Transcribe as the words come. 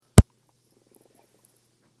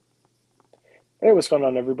Hey, what's going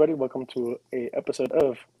on, everybody? Welcome to a episode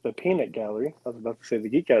of the Peanut Gallery. I was about to say the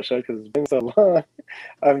Geek Out Show because it's been so long.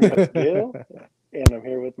 I'm your host, Gil, and I'm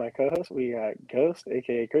here with my co-host. We got Ghost,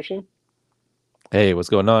 aka Christian, Hey, what's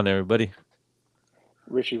going on, everybody?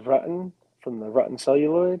 Richie Rotten from the Rotten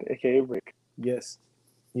Celluloid, aka Rick. Yes.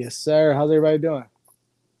 Yes, sir. How's everybody doing?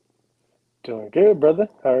 Doing good, brother.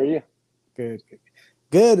 How are you? Good. Good.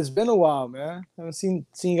 Good. It's been a while, man. Haven't seen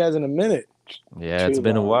you guys in a minute. Yeah, it's Too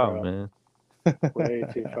been a long, while, bro. man. Way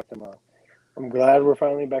too fucking long. I'm glad we're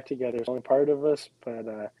finally back together. It's only part of us,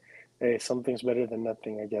 but hey, something's better than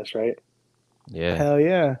nothing, I guess, right? Yeah. Hell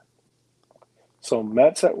yeah. So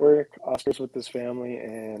Matt's at work, Oscar's with his family,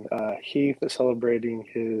 and Heath is celebrating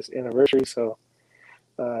his anniversary. So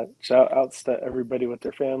shout outs to everybody with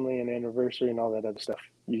their family and anniversary and all that other stuff.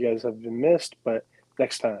 You guys have been missed, but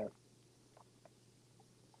next time.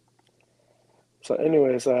 So,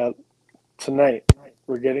 anyways, tonight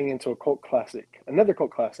we're getting into a cult classic, another cult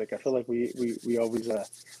classic. I feel like we always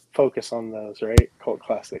focus on those, right? Cult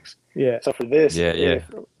classics. Yeah. So for this, Yeah.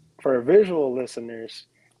 for our visual listeners,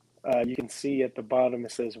 you can see at the bottom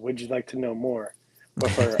it says, "Would you like to know more?" But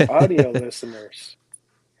for our audio listeners,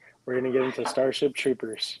 we're gonna get into Starship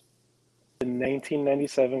Troopers, the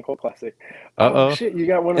 1997 cult classic. Oh Uh-oh. shit! You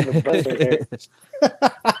got one of the best right there.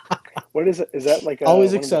 What is it? Is that like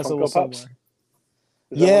Always one of the accessible Funko Pops? somewhere.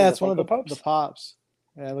 Is that Yeah, one of it's the one of Funko the Pops? pops.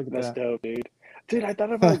 Yeah, look at That's that. dope, dude. Dude, I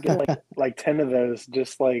thought about getting like 10 of those,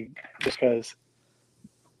 just because,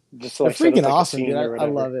 just to They're like set up freaking like a awesome, dude. scene or I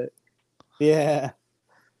whatever. love it. Yeah.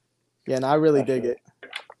 Yeah, and I really dig it.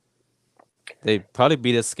 They probably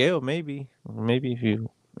beat a scale, maybe. Maybe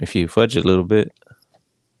if you fudge it a little bit.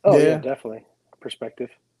 Oh yeah, Yeah. definitely. Perspective.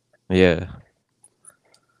 Yeah.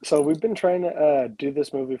 So we've been trying to do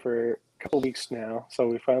this movie for a couple weeks now. So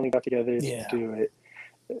we finally got together to Yeah. do it.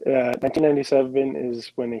 1997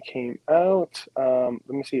 is when it came out. Let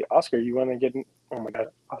me see, Oscar. You want to get in? Oh my God,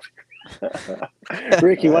 Oscar.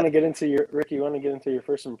 Rick, you want to get into your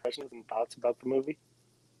first impressions and thoughts about the movie?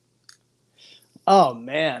 Oh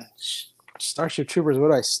man. Starship Troopers, where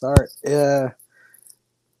do I start? The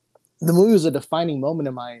movie was a defining moment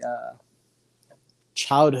in my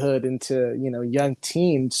childhood into, young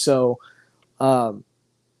teen. So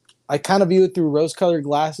I kind of view it through rose-colored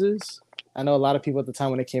glasses. I know a lot of people at the time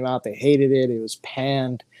when it came out, they hated it. It was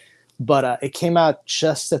panned, but it came out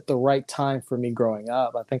just at the right time for me growing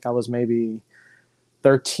up. I think I was maybe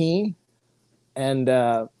 13, and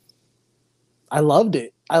I loved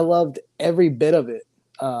it. I loved every bit of it.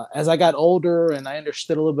 As I got older and I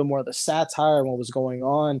understood a little bit more of the satire and what was going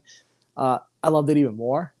on, I loved it even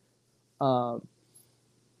more. Um,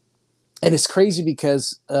 and it's crazy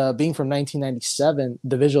because being from 1997,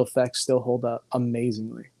 the visual effects still hold up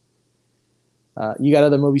amazingly. You got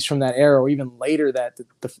other movies from that era or even later that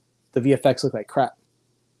the VFX look like crap,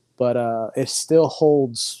 but it still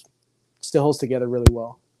holds together really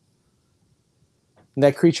well. And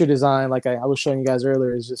that creature design, like I was showing you guys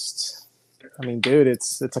earlier, is just, I mean, dude,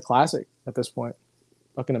 it's a classic at this point.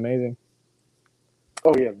 Fucking amazing.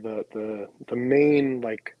 Oh yeah, the main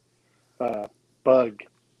like bug,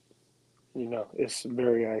 is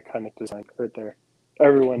very iconic design right there.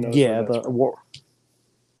 Everyone knows where Yeah, that's the from. war.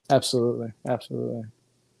 Absolutely. All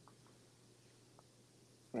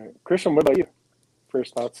right. Christian, what about you?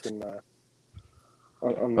 First thoughts on the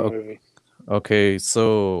O- movie. Okay,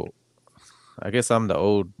 so I guess I'm the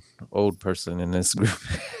old person in this group.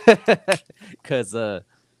 Cause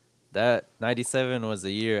that 97 was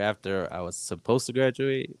a year after I was supposed to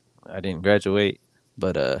graduate. I didn't graduate,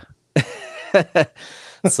 but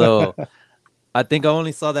so I think I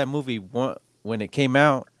only saw that movie one when it came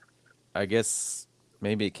out. I guess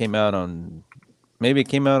maybe it came out on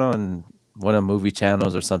one of the movie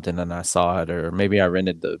channels or something, and I saw it, or maybe I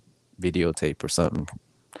rented the videotape or something.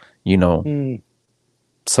 You know, Mm,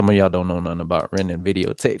 some of y'all don't know nothing about renting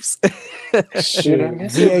videotapes. Dude, I shoot,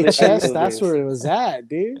 miss those VHS. That's days. where it was at,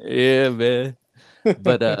 dude. Yeah, man.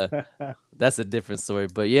 But that's a different story.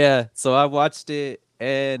 But yeah, so I watched it,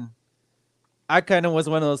 and I kind of was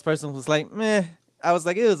one of those persons who was like, meh. I was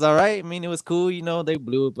like, it was all right. I mean, it was cool. They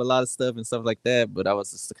blew up a lot of stuff and stuff like that. But I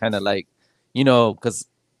was just kind of like, because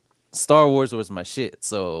Star Wars was my shit.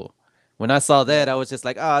 So when I saw that, I was just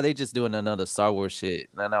like, oh, they just doing another Star Wars shit.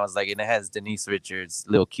 And I was like, and it has Denise Richards'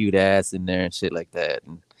 little cute ass in there and shit like that.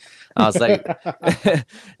 And I was like,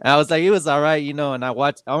 it was all right, And I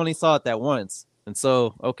only saw it that once. And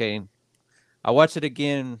so, okay, I watched it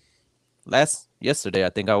again yesterday. I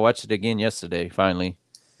think I watched it again yesterday, finally.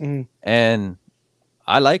 Mhm. And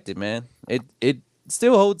I liked it, man. It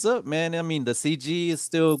still holds up, man. I mean, the CG is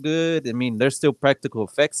still good. I mean, there's still practical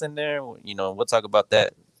effects in there. We'll talk about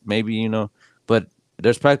that maybe, but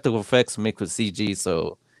there's practical effects mixed with CG,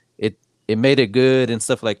 so it it made it good and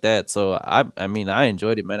stuff like that. So I mean I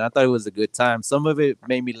enjoyed it, man. I thought it was a good time. Some of it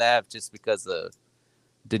made me laugh just because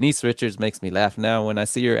Denise Richards makes me laugh now when I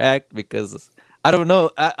see her act because I don't know.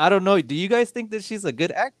 I don't know. Do you guys think that she's a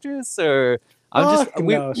good actress or I'm just Fuck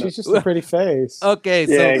we no, No. she's just a pretty face. okay,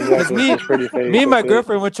 Yeah, so because exactly. She's pretty face. me and my That's it.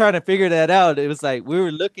 girlfriend were trying to figure that out. It was like we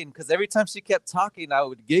were looking because every time she kept talking, I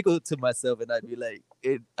would giggle to myself and I'd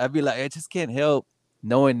be like, I just can't help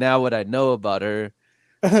knowing now what I know about her.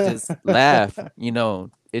 Just laugh,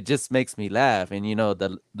 it just makes me laugh. And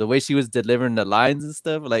the way she was delivering the lines and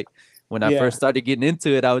stuff, like when I Yeah. first started getting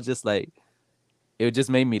into it, I was just like, it just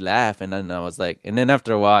made me laugh. And then I was like, and then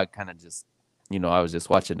after a while, I kind of just, I was just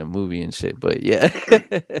watching the movie and shit. But yeah.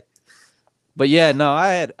 But yeah, no,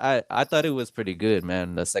 I thought it was pretty good,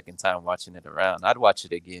 man. The second time watching it around, I'd watch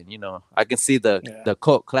it again. I can see the Yeah. the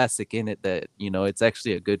cult classic in it that it's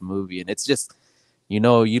actually a good movie, and it's just you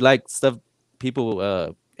like stuff,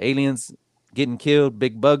 people, aliens getting killed,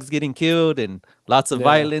 big bugs getting killed, and lots of Yeah.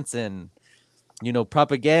 violence and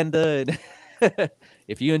propaganda. And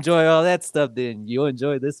if you enjoy all that stuff, then you'll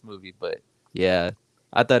enjoy this movie. But yeah,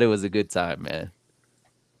 I thought it was a good time, man.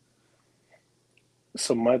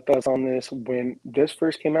 So my thoughts on this: when this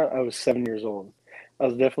first came out, I was 7 years old. I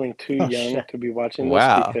was definitely too Oh young shit. to be watching this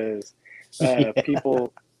Wow. because Yeah.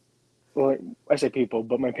 people. Well, I say people,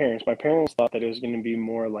 but my parents. My parents thought that it was going to be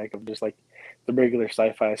more like of just like the regular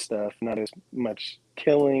sci-fi stuff, not as much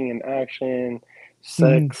killing and action, Mhm.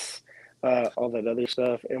 sex, all that other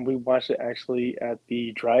stuff. And we watched it actually at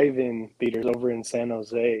the drive-in theaters over in San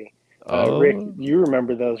Jose. Rick, Oh. you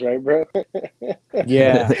remember those, right, bro?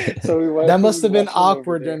 Yeah. So That we must have been watched them over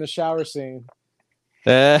awkward during there. the shower scene.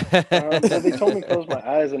 Well, they told me to close my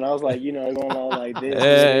eyes, and I was like, going all like this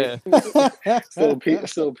with Yeah. it,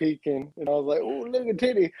 still peeking, and I was like, "Oh, look at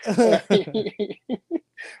titty!"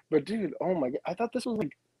 But dude, oh my god, I thought this was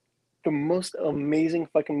like the most amazing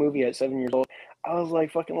fucking movie at 7 years old. I was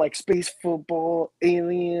like fucking like space football, I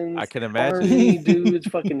aliens, can imagine. army dudes,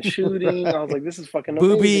 fucking shooting. I was like, this is fucking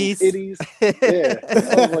amazing, Boobies. titties. Yeah, I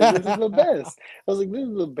was like, this is the best. I was like, this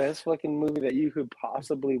is the best fucking movie that you could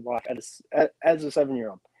possibly watch as a 7 year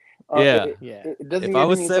old. Yeah. Yeah. It doesn't If I get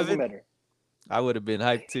was any fucking 7, better. I would have been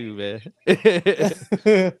hyped too, man.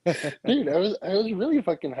 Dude, I was really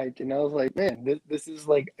fucking hyped, and I was like, man, this is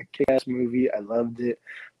like a kick-ass movie. I loved it.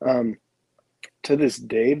 Um, to this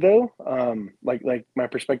day, though, like my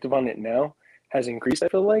perspective on it now has increased. I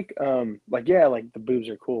feel like yeah, like the boobs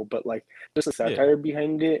are cool, but like just the Yeah. satire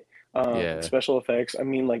behind it, Yeah. special effects. I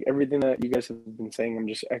mean, like everything that you guys have been saying, I'm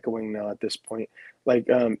just echoing now at this point. Like,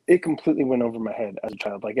 it completely went over my head as a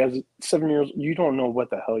child. Like as 7 years, you don't know what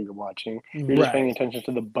the hell you're watching. You're just paying Right. attention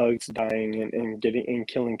to the bugs dying and getting and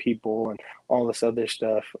killing people and all this other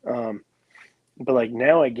stuff. But like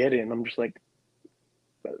now I get it, and I'm just like,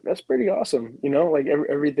 that's pretty awesome. Like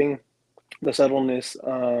everything, the subtleness.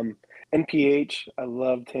 NPH, I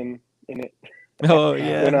loved him in it Oh when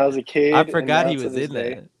yeah. I was a I kid, and forgot now he to was this in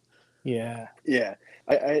day. that. Yeah. Yeah,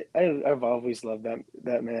 I've always loved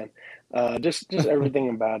that man. Just everything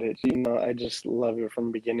about it. I just love it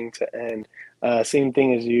from beginning to end. Same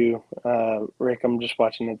thing as you, Rick. I'm just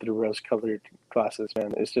watching it through rose-colored glasses,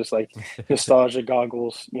 man. It's just like nostalgia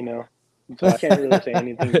goggles. So I can't really say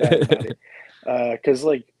anything bad about it. Because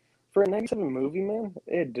like for a '97 movie, man,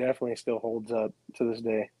 it definitely still holds up to this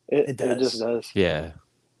day. It It it just does. does. Yeah.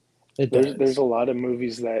 It There's does. a lot of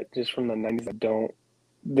movies that just from the '90s that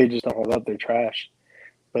they just don't hold up. They're trash.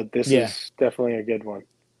 But this Yeah. is definitely a good one.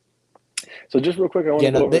 So just real quick, I want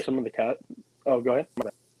Yeah. to go No. over some of the cast. Oh, go ahead.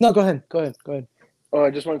 No. Go ahead. Go ahead. Go ahead. Oh,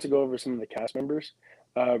 I just wanted to go over some of the cast members.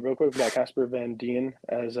 Real quick, we got Casper Van Dien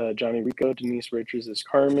as Johnny Rico, Denise Richards as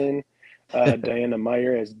Carmen, Diana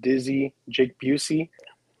Meyer as Dizzy, Jake Busey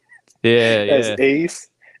Yeah, as yeah. Ace,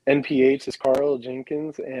 NPH as Carl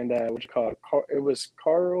Jenkins, and what you call it? It was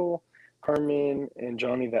Carl, Carmen, and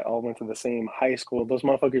Johnny that all went to the same high school. Those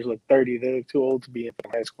motherfuckers look 30. They look too old to be in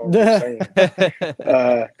high school. I'm just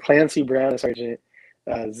saying. Clancy Brown as Sergeant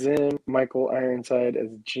Zim, Michael Ironside as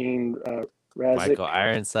Gene Razik. Michael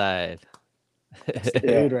Ironside. That's the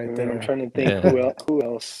Yeah, dude right and then I'm there. trying to think Yeah. who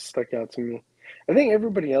else stuck out to me. I think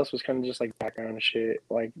everybody else was kind of just like background shit.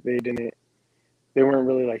 Like they weren't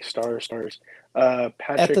really like stars. At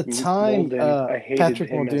Patrick the time, Molden, I hated Patrick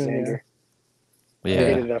him as Muldoon. Xander. I Yeah.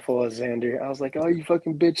 hated that fool as Xander. I was like, oh, you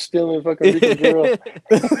fucking bitch stealing fucking Rico girl.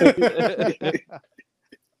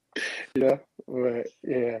 Yeah. But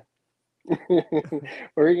yeah. What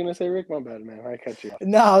were you gonna say, Rick? My bad, man. I cut you off.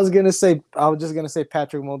 No, I was just gonna say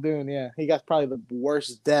Patrick Muldoon. Yeah, he got probably the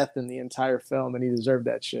worst death in the entire film, and he deserved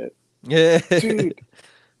that shit. Yeah. Dude,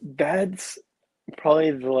 that's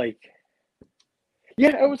probably the like.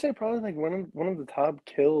 Yeah, I would say probably like one of the top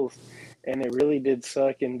kills, and it really did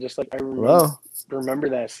suck. And just like I remember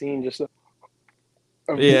that scene, just of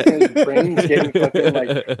Yeah. his brains getting fucking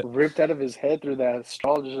like ripped out of his head through that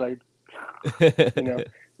straw, just like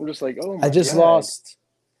I'm just like, oh my I just god. lost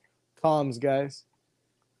comms, guys.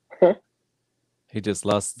 He just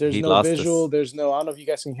lost. There's He no lost visual. us. There's no. I don't know if you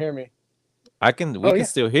guys can hear me. I can. We Oh, can yeah.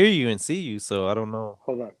 still hear you and see you. So I don't know.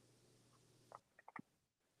 Hold on.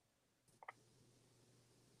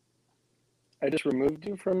 I just removed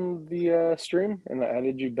you from the stream and I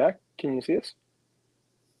added you back. Can you see us?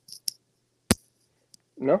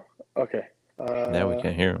 No? Okay. Now we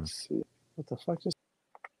can hear him. Let's see. What the fuck just?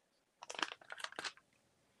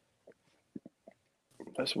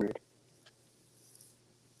 That's weird.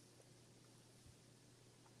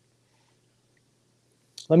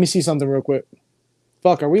 Let me see something real quick.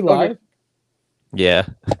 Fuck, are we live? Okay. Yeah.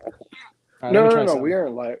 All right, No. We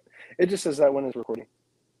aren't live. It just says that when it's recording.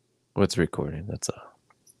 What's recording? That's all.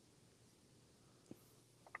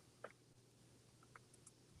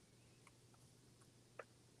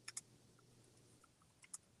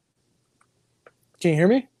 Can you hear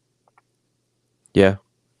me? Yeah.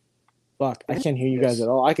 Fuck, I can't hear you Yes. guys at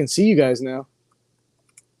all. I can see you guys now.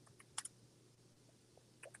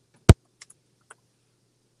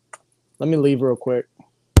 Let me leave real quick.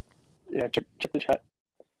 Yeah, check the chat.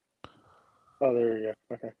 Oh, there we go.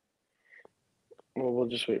 Okay. Well, we'll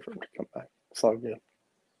just wait for him to come back. It's all good.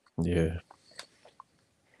 Yeah.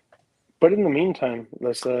 But in the meantime,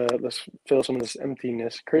 let's fill some of this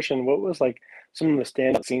emptiness. Christian, what was like some of the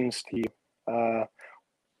standout scenes to you?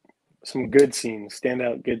 Some good scenes,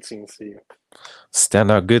 standout good scenes to you.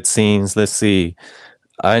 Standout good scenes. Let's see.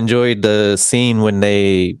 I enjoyed the scene when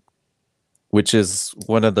they, which is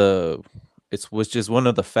one of the, which is one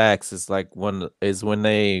of the facts. It's like when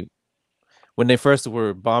they first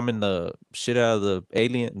were bombing the shit out of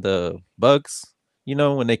the bugs. You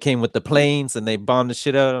know, when they came with the planes and they bombed the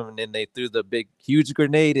shit out of them, and then they threw the big, huge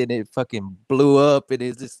grenade and it fucking blew up, and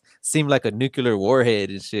it just seemed like a nuclear warhead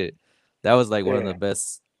and shit. That was like one of the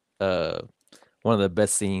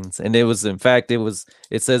best scenes. And it was, in fact,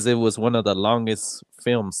 it says it was one of the longest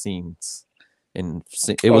film scenes. And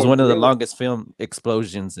it was one of the longest film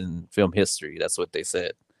explosions in film history. That's what they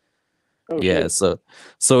said. Oh, Yeah, good. so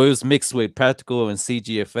it was mixed with practical and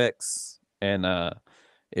CG effects, and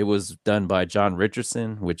it was done by John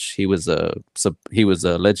Richardson, which he was a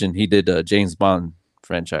legend. He did a James Bond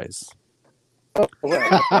franchise. Oh,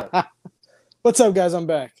 wow. What's up, guys? I'm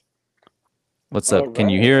back. What's up? Can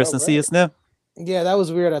you hear us and see us now? Yeah, that was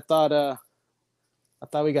weird. I thought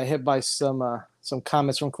we got hit by some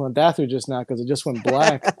comments from Clendathu just now because it just went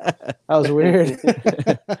black. That was weird.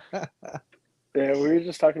 Yeah, we were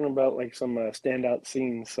just talking about like some standout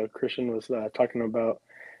scenes. So Christian was talking about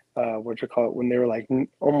what you call it when they were like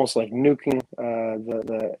almost like nuking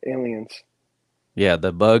the aliens. Yeah,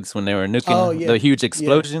 the bugs when they were nuking the huge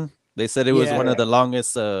explosion. Yeah. They said it was one of the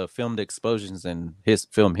longest filmed explosions in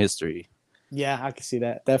film history. Yeah, I can see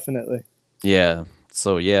that definitely. Yeah.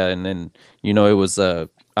 So yeah, and then it was I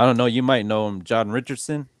don't know, you might know him, John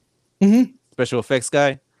Richardson, special effects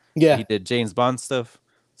guy. Yeah, he did James Bond stuff.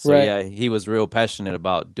 So yeah, he was real passionate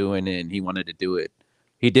about doing it, and he wanted to do it.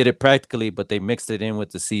 He did it practically, but they mixed it in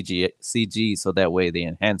with the CG, so that way they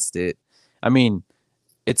enhanced it. I mean,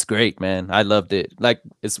 it's great, man. I loved it. Like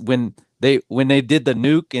it's when they did the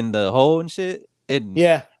nuke in the hole and shit.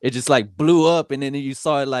 It just like blew up, and then you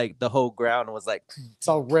saw it like the whole ground was like it's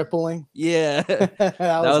all rippling. Yeah, that was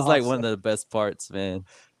awesome. Like one of the best parts, man.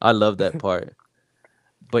 I love that part.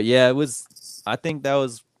 But yeah, it was. I think that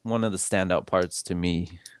was one of the standout parts to me.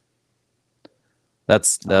 That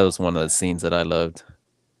was one of the scenes that I loved.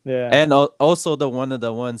 Yeah, and also the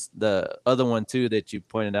other one too that you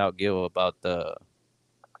pointed out, Gil, about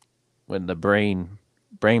when the brain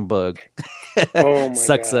bug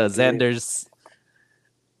sucks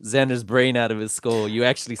Xander's brain out of his skull. You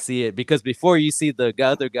actually see it because before you see the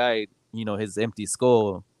other guy, his empty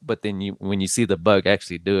skull, but then when you see the bug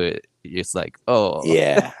actually do it, it's like, oh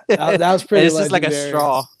yeah, that was pretty. It's just like a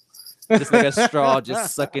straw. Just like a straw,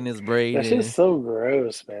 just sucking his brain. That's just so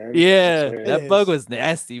gross, man. Yeah, that bug was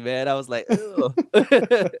nasty, man. I was like,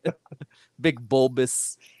 ugh. Big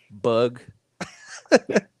bulbous bug.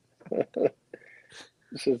 It's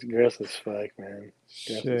just gross as fuck, man.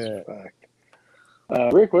 Gross as fuck.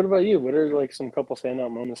 Rick, what about you? What are like some couple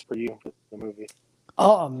standout moments for you for the movie?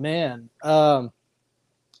 Oh man.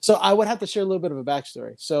 So I would have to share a little bit of a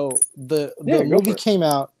backstory. So the movie came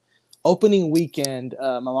out opening weekend.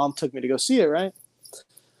 My mom took me to go see it, right?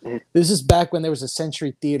 This is back when there was a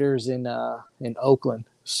Century Theaters in Oakland.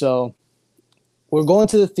 So we're going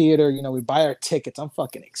to the theater. You know, we buy our tickets. I'm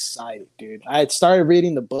fucking excited, dude. I had started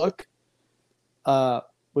reading the book,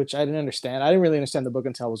 which I didn't understand. I didn't really understand the book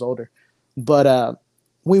until I was older. But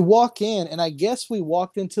we walk in, and I guess we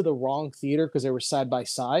walked into the wrong theater because they were side by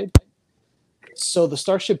side. So the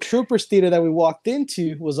Starship Troopers theater that we walked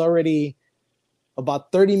into was already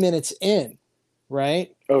about 30 minutes in,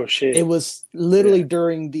 right? Oh shit! It was literally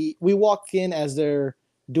during we walk in as they're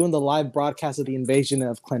doing the live broadcast of the invasion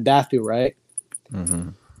of Clendathu, right? Mm-hmm.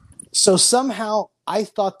 So somehow I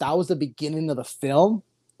thought that was the beginning of the film.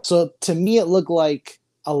 So to me, it looked like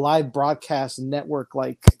a live broadcast network,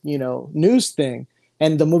 like, you know, news thing.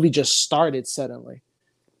 And the movie just started suddenly.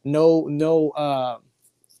 No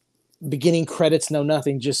beginning credits, no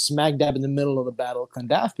nothing, just smack dab in the middle of the Battle of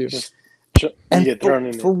Clendathu.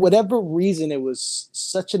 And for whatever reason, it was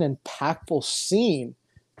such an impactful scene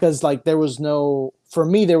because, like, there was no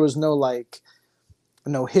history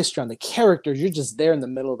on the characters. You're just there in the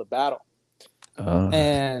middle of the battle,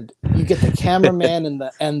 and you get the cameraman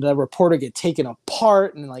and the reporter get taken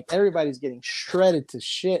apart, and like everybody's getting shredded to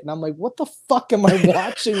shit. And I'm like, what the fuck am I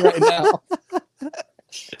watching right now?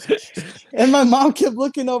 And my mom kept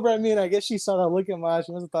looking over at me, and I guess she saw that look in my eyes.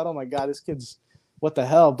 She must have thought, "Oh my god, this kid's what the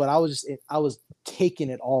hell?" But I was taking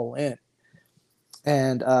it all in,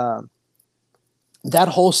 and that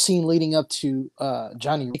whole scene leading up to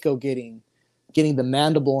Johnny Rico getting the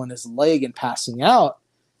mandible in his leg and passing out,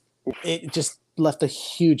 it just left a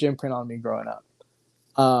huge imprint on me growing up.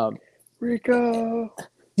 Rico,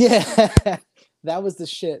 yeah, that was the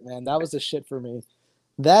shit, man. That was the shit for me.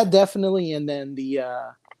 That definitely, and then the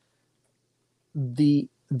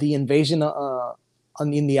invasion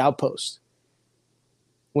in the outpost.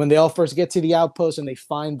 When they all first get to the outpost and they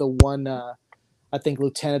find the one, I think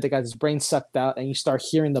lieutenant that got his brain sucked out, and you start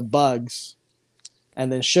hearing the bugs,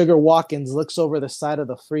 and then Sugar Watkins looks over the side of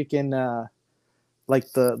the freaking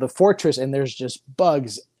like the fortress, and there's just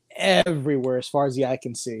bugs everywhere as far as the eye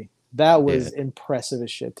can see. That was impressive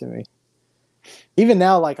as shit to me. Even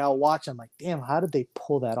now, like, I'll watch, I'm like, damn, how did they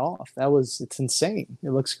pull that off? It's insane.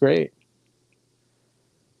 It looks great.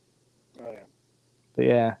 Oh yeah. But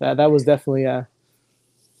yeah, that was definitely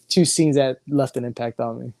two scenes that left an impact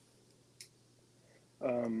on me.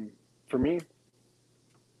 For me,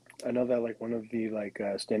 I know that like one of the like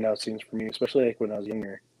standout scenes for me, especially like when I was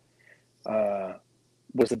younger,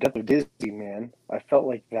 was the death of Dizzy, man. I felt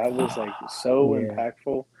like that was like so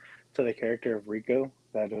impactful to the character of Rico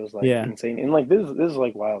that it was like insane. And like this is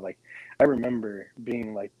like wild. Like I remember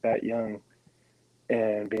being like that young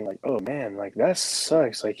and being like, oh man, like that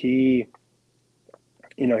sucks. Like he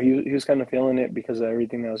was kind of feeling it because of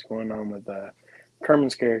everything that was going on with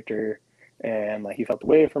Carmen's character, and like he felt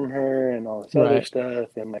away from her and all this other stuff,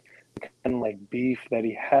 and like kind of like beef that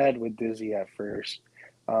he had with Dizzy at first.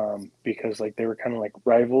 Because like they were kind of like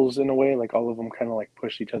rivals in a way, like all of them kind of like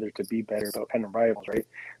pushed each other to be better, but kind of rivals, right?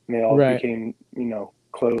 And they all became,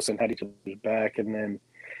 close and had each other's back, and then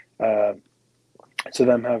so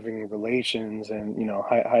them having relations and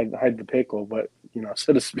hide the pickle, but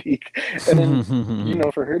so to speak. And then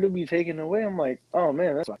for her to be taken away, I'm like, oh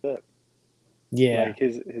man, that's fucked up. Yeah, like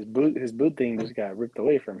his boot thing just got ripped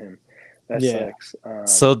away from him. That sucks.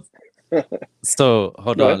 So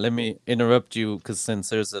hold on, let me interrupt you because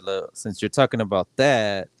since you're talking about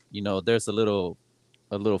that, there's a little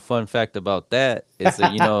fun fact about that is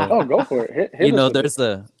that oh, go for it. Hit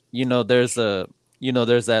there's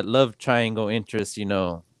that love triangle interest,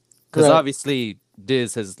 because obviously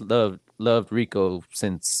Diz has loved Rico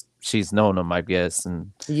since she's known him, I guess,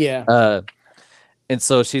 and and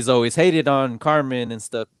so she's always hated on Carmen and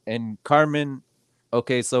stuff. And Carmen,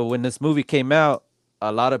 okay, so when this movie came out,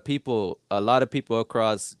 a lot of people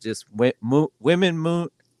across just women,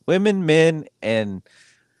 men, and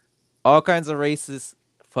all kinds of races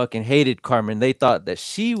fucking hated Carmen. They thought that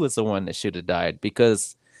she was the one that should have died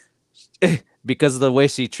because of the way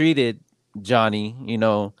she treated Johnny.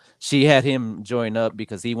 She had him join up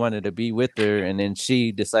because he wanted to be with her, and then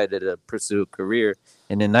she decided to pursue a career.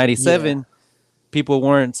 And in '97, people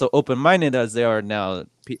weren't so open-minded as they are now.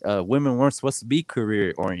 Women weren't supposed to be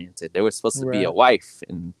career-oriented. They were supposed to be a wife,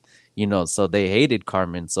 and so they hated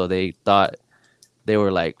Carmen. So they thought, they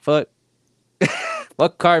were like, "Fuck,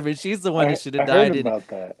 fuck Carmen. She's the one that should have died." Heard about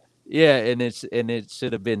that. Yeah, and it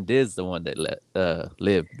should have been Diz the one that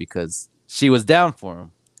lived because she was down for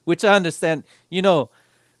him, which I understand.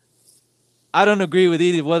 I don't agree with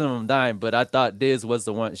either one of them dying, but I thought Diz was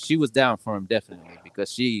the one. She was down for him definitely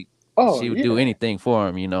because she would do anything for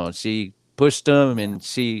him. She pushed him, and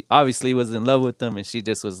she obviously was in love with him, and she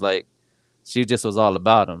just was all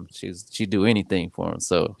about him. She'd do anything for him.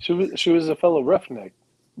 So she was a fellow roughneck.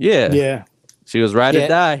 Yeah. She was ride or Yeah.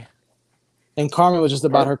 die. And Carmen was just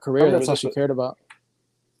about her career. Carmen That's all was she just cared about.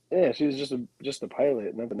 Yeah, she was just a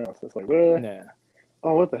pilot, nothing else. It's like, what? Nah.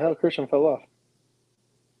 Oh, what the hell? Christian fell off.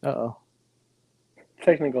 Uh-oh.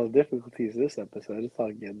 Technical difficulties this episode. It's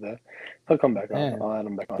all good though. He'll come back on. Man. I'll add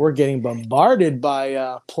him back on. We're getting bombarded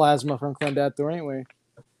by plasma from Clendathor, ain't we?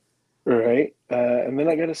 Right. And then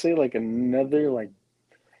I gotta say, like, another like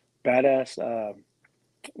badass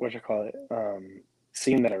what you call it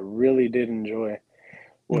scene that I really did enjoy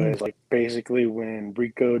was like basically when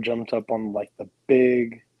Rico jumped up on like the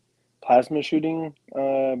big plasma shooting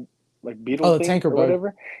like beetle the thing tanker or bug.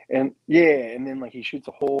 whatever, and and then like he shoots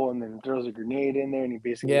a hole and then throws a grenade in there and he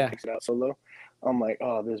basically takes it out solo. I'm like,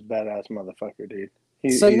 oh, this badass motherfucker, dude.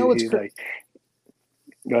 So you know what's he's like,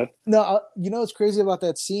 go ahead. No, you know what's crazy about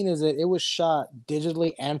that scene is that it was shot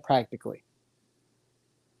digitally and practically.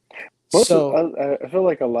 I feel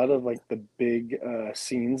like a lot of like the big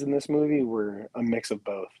scenes in this movie were a mix of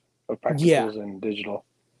both, of practicals and digital.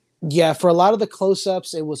 Yeah, for a lot of the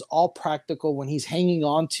close-ups, it was all practical when he's hanging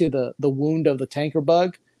on to the wound of the tanker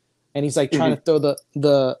bug, and he's like trying to throw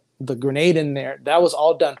the grenade in there. That was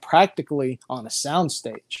all done practically on a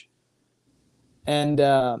soundstage. And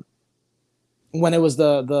when it was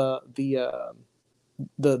the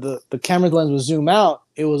camera lens would zoom out,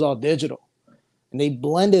 it was all digital, and they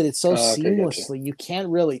blended it so seamlessly you can't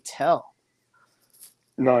really tell.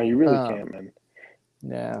 No, you really can't, man.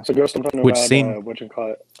 Yeah. So Ghost, I'm talking Which about scene? What you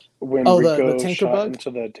call it? When the Rico tanker shot bug? into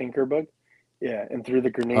the tanker bug, and threw the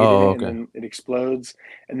grenade in it, and then it explodes,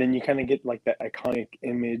 and then you kind of get like that iconic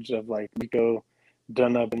image of like Rico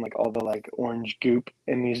done up in like all the like orange goop,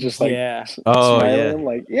 and he's just like smiling,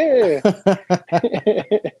 like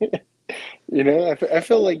You know, I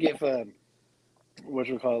feel like if what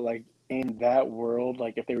you call it, like in that world,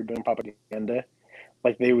 like if they were doing propaganda,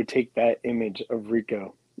 like they would take that image of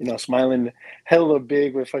Rico, you know, smiling hella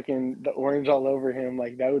big with fucking the orange all over him.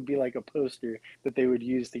 Like that would be like a poster that they would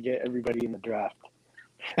use to get everybody in the draft.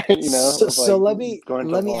 You know, so like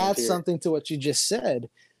let me add something to what you just said.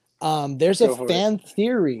 There's a fan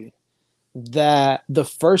theory that the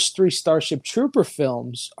first 3 Starship Trooper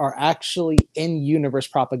films are actually in-universe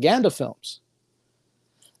propaganda films.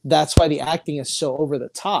 That's why the acting is so over the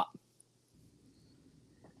top.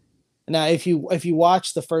 Now, if you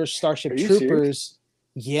watch the first Starship Troopers,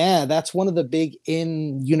 that's one of the big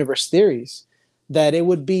in-universe theories, that it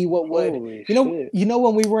would be what would you know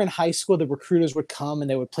when we were in high school, the recruiters would come and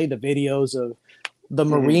they would play the videos of the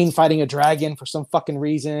Marine fighting a dragon for some fucking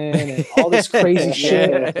reason and all this crazy shit.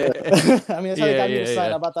 I mean, that's how they got me to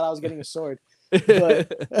sign up. I thought I was getting a sword.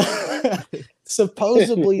 But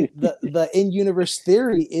supposedly the in-universe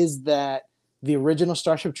theory is that the original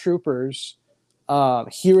Starship Troopers,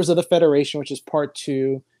 Heroes of the Federation, which is part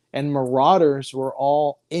 2, and Marauders were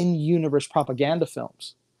all in-universe propaganda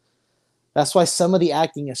films. That's why some of the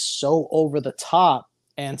acting is so over the top,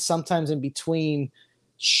 and sometimes in between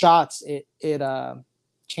shots it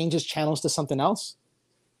changes channels to something else.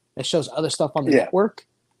 It shows other stuff on the network.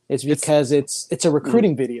 It's because it's a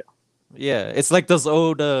recruiting video. Yeah, it's like those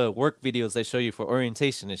old work videos they show you for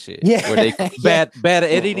orientation and shit. Yeah, where they bad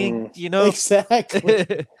editing, you know.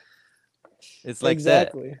 Exactly. It's like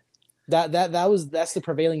exactly. That's the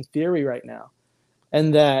prevailing theory right now,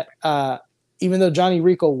 and that even though Johnny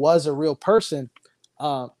Rico was a real person,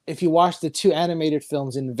 if you watch the 2 animated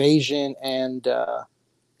films, Invasion and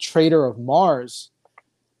Traitor of Mars,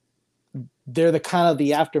 they're the kind of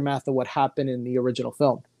the aftermath of what happened in the original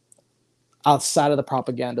film, outside of the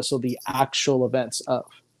propaganda. So the actual events of.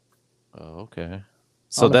 Oh, okay.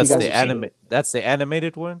 So that's the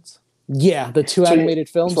animated ones. Yeah, the 2 animated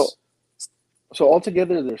films. So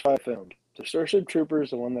altogether, there's 5 films. The Starship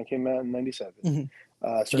Troopers, the one that came out in '97.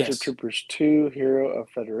 Starship Troopers 2, Hero of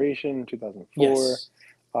Federation in 2004.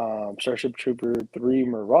 Starship Trooper 3,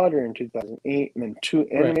 Marauder in 2008, and then 2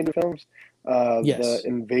 animated films. The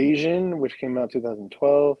Invasion, which came out in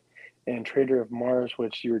 2012, and Traitor of Mars,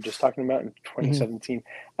 which you were just talking about, in 2017.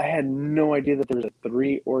 I had no idea that there was a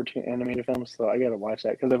 3 or 2 animated films, so I gotta watch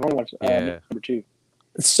that because I've only watched number 2.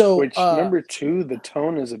 So number 2, the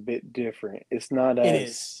tone is a bit different. It's not as it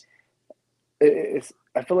is. It's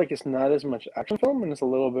I feel like it's not as much action film, and it's a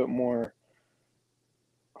little bit more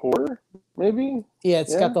horror, maybe. Yeah,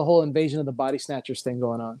 it's got the whole Invasion of the Body Snatchers thing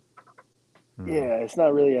going on. Yeah, it's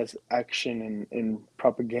not really as action and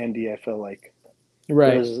propaganda, I feel like.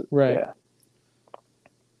 Right. Yeah.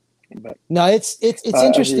 But no, it's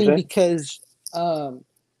interesting because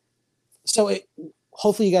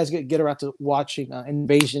hopefully you guys get around to watching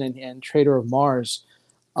Invasion and Traitor of Mars.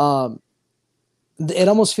 It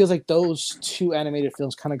almost feels like those 2 animated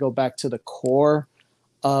films kind of go back to the core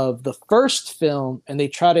of the first film, and they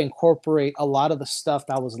try to incorporate a lot of the stuff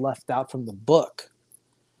that was left out from the book.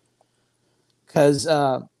 Because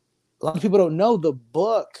a lot of people don't know the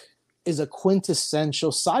book is a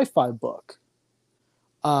quintessential sci-fi book.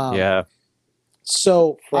 Yeah.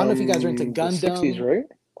 So I don't know if you From guys are into the Gundam. 60s, right?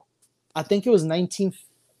 I think it was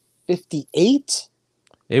 1958.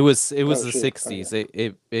 It was the shit.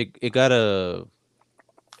 60s. It got a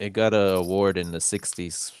award in the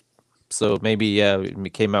 60s. So maybe yeah,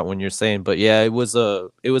 it came out when you're saying, but yeah, it was a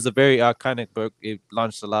very iconic book. It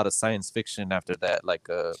launched a lot of science fiction after that. Like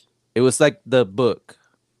it was like the book.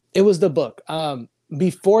 It was the book.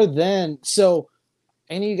 Before then, so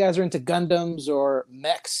any of you guys are into Gundams or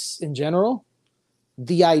mechs in general,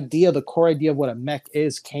 the core idea of what a mech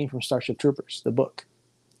is came from Starship Troopers, the book.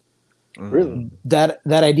 Really? That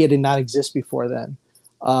idea did not exist before then.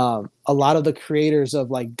 A lot of the creators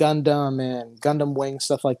of like Gundam and Gundam Wing,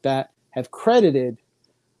 stuff like that, have credited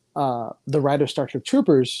the writer of Starship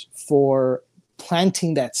Troopers for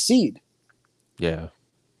planting that seed. Yeah.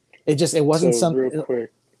 It wasn't So, something. real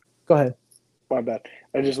quick, Go ahead. my bad.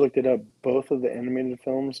 I just looked it up. Both of the animated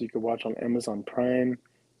films you could watch on Amazon Prime,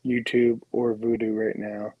 YouTube, or Vudu right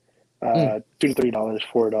now. $2 to $3,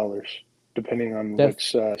 $4, depending on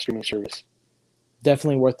which streaming service.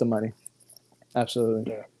 Definitely worth the money.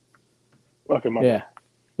 Absolutely. Yeah. Okay, my Yeah.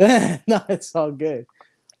 No, it's all good.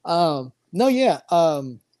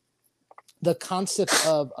 The concept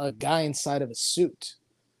of a guy inside of a suit,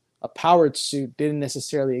 a powered suit, didn't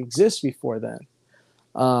necessarily exist before then.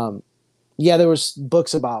 There was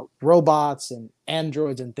books about robots and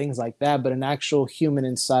androids and things like that, but an actual human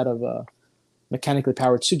inside of a mechanically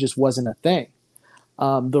powered suit just wasn't a thing.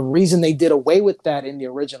 The reason they did away with that in the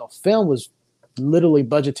original film was literally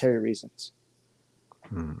budgetary reasons.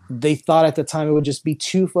 They thought at the time it would just be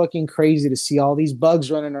too fucking crazy to see all these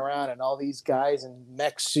bugs running around and all these guys in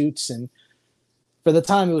mech suits, and for the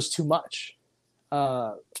time it was too much.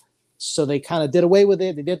 So they kind of did away with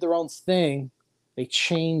it. They did their own thing. They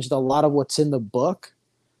changed a lot of what's in the book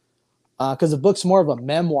because the book's more of a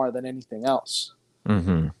memoir than anything else.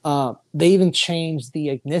 They even changed the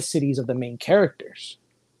ethnicities of the main characters.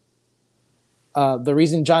 The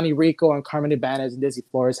reason Johnny Rico and Carmen Ibanez and Dizzy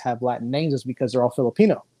Flores have Latin names is because they're all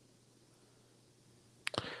Filipino.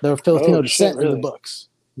 They're Filipino descent really? in the books.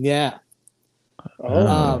 Yeah.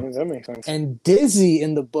 That makes sense. And Dizzy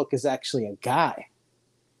in the book is actually a guy.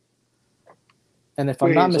 And if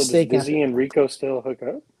I'm not mistaken, does Dizzy and Rico still hook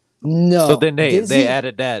up? No. So then they Dizzy,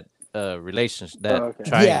 added that relationship, that okay.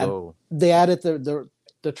 triangle. Yeah, they added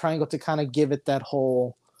the triangle to kind of give it that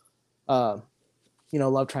whole love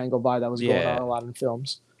triangle vibe that was going on a lot in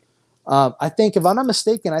films. I think, if I'm not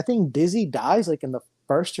mistaken, I think Dizzy dies like in the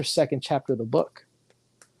first or second chapter of the book.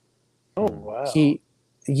 Oh wow.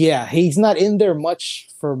 He's not in there much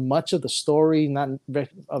of the story, not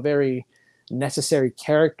a very necessary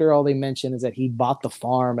character. All they mention is that he bought the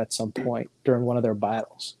farm at some point during one of their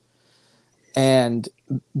battles. And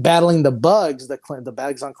battling the bugs, the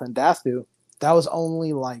bugs on Klendathu, that was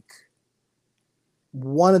only like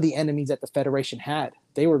one of the enemies that the Federation had.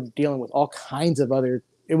 They were dealing with all kinds of other.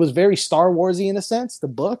 It was very Star Warsy in a sense, the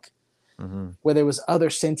book, where there was other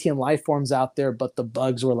sentient life forms out there, but the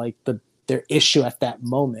bugs were like their issue at that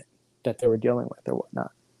moment that they were dealing with or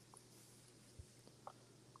whatnot.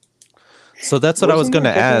 So that's what I was going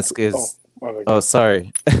to ask is,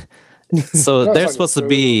 sorry. So No, they're it's supposed to okay.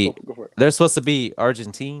 be, Go for it. they're supposed to be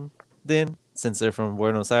Argentine then, since they're from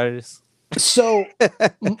Buenos Aires. So,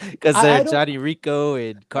 because they're Johnny Rico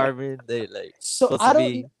and Carmen, they like. So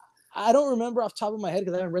I don't remember off the top of my head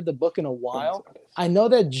because I haven't read the book in a while. I know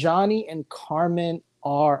that Johnny and Carmen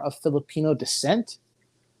are of Filipino descent,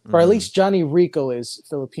 or at least Johnny Rico is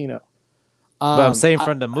Filipino. But I'm saying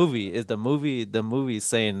from the movie, is the movie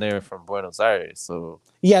saying they're from Buenos Aires? So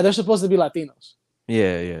yeah, they're supposed to be Latinos.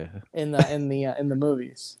 Yeah. In the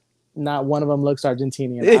movies, not one of them looks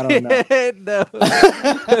Argentinian. I don't know. No.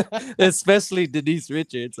 Especially Denise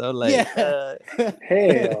Richards. I'm like, hell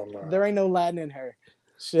no. There ain't no Latin in her.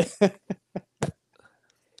 Shit.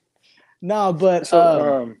 No, but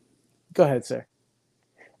go ahead, sir.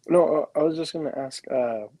 No, I was just gonna ask,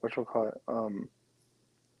 what you'll call it.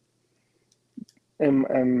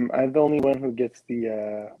 Am I the only one who gets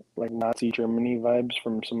the like Nazi Germany vibes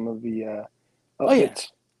from some of the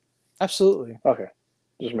outfits? Absolutely. Okay,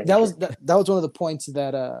 just making that sure. was that was one of the points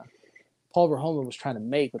that Paul Verhoeven was trying to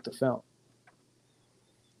make with the film,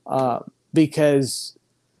 because,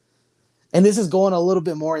 and this is going a little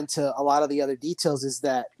bit more into a lot of the other details, is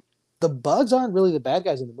that the bugs aren't really the bad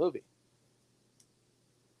guys in the movie.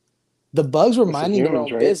 The bugs were minding their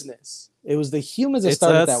own business. It was the humans that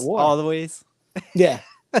started that war. Always. Yeah.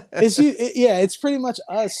 It's pretty much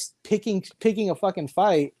us picking a fucking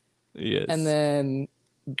fight, Yes. and then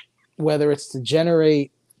whether it's to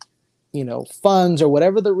generate, funds or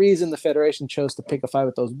whatever the reason the Federation chose to pick a fight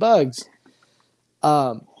with those bugs.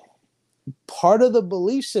 Part of the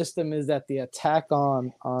belief system is that the attack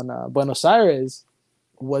on Buenos Aires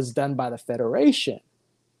was done by the Federation.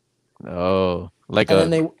 Oh, like and then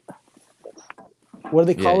they, what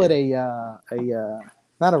do they call it? yeah. A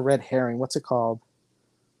not a red herring. What's it called?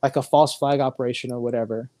 Like a false flag operation or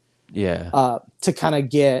whatever. Yeah. To kind of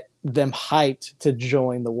get them hyped to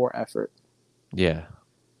join the war effort. Yeah.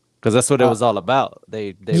 Because that's what it was all about.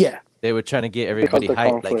 They were trying to get everybody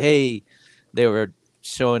hyped. Like, hey, they were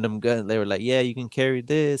showing them guns. They were like, yeah, you can carry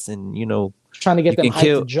this, and trying to get them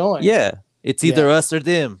hyped to join. Yeah, it's either us or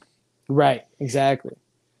them. Right. Exactly.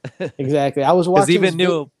 Exactly. I was watching.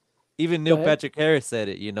 Even Neil Patrick Harris said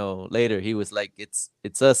it. Later he was like, it's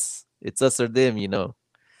us or them. He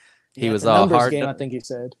was all hard. Game, I think he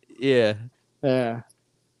said. Yeah. Yeah.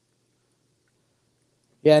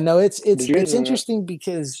 Yeah. No, it's interesting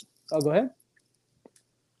because. Oh, go ahead.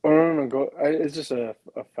 Oh, no, go. It's just a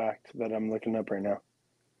fact that I'm looking up right now.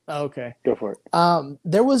 Oh, okay. Go for it.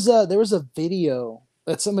 There was a video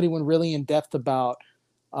that somebody went really in depth about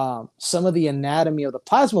some of the anatomy of the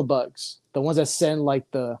plasma bugs, the ones that send like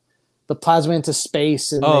the plasma into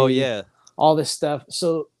space and all this stuff.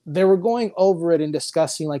 So they were going over it and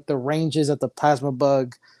discussing like the ranges that the plasma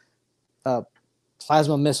bug,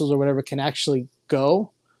 plasma missiles or whatever can actually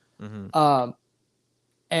go. Mm-hmm.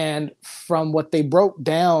 And from what they broke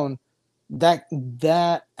down,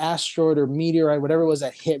 that asteroid or meteorite, whatever it was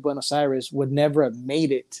that hit Buenos Aires, would never have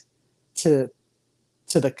made it to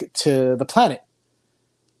the planet.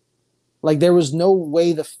 Like there was no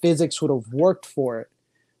way the physics would have worked for it.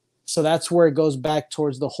 So that's where it goes back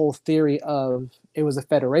towards the whole theory of it was the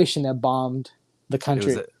Federation that bombed the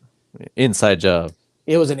country. It was an inside job.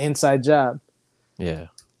 It was an inside job. Yeah.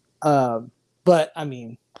 But I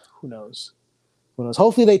mean, who knows? Who knows?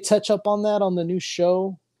 Hopefully they touch up on that on the new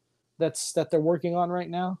show that they're working on right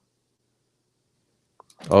now.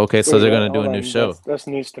 Okay, so they're gonna do a new show. That's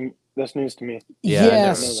news to me. That's news to me.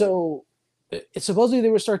 Yeah. So it's supposedly they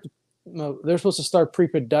were supposed to start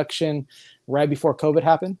pre-production right before COVID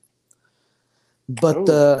happened. But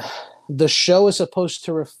the show is supposed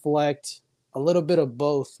to reflect a little bit of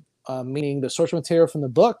both, meaning the source material from the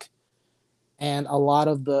book and a lot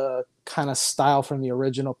of the kind of style from the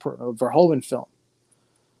original Verhoeven film.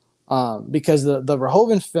 Because the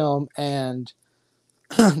Verhoeven film and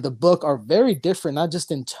the book are very different, not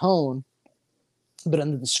just in tone, but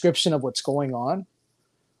in the description of what's going on.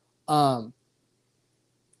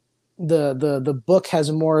 The book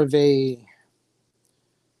has more of a,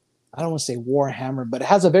 I don't want to say Warhammer, but it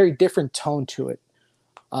has a very different tone to it.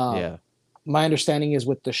 My understanding is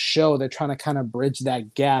with the show, they're trying to kind of bridge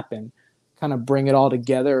that gap and kind of bring it all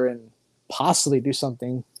together and possibly do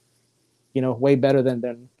something, way better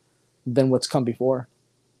than what's come before.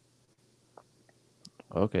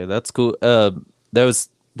 Okay, that's cool.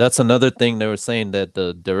 That's another thing they were saying, that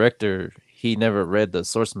the director, he never read the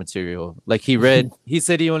source material. Like he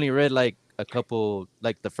said he only read like a couple,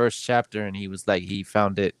 like the first chapter, and he was like, he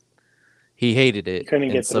found it, he hated it. Couldn't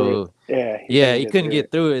get through it. He couldn't get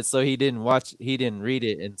through it, so he didn't read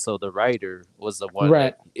it, and so the writer was the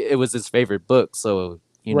one it was his favorite book, so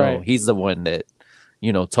he's the one that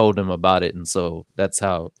told him about it, and so that's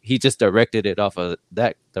how he just directed it off of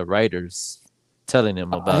that, the writers telling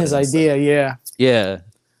him about his idea.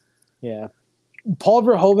 Yeah. Paul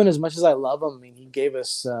Verhoeven, as much as I love him, I mean, he gave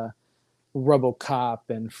us RoboCop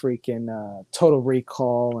and freaking Total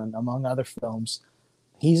Recall, and among other films.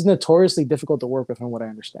 He's notoriously difficult to work with, from what I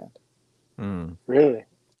understand. Really?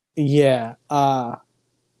 Yeah.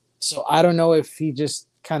 So I don't know if he just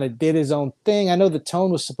kind of did his own thing. I know the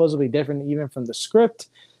tone was supposedly different even from the script,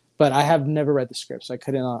 but I have never read the script, so I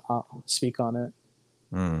couldn't speak on it.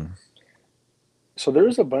 So there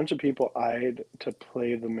was a bunch of people eyed to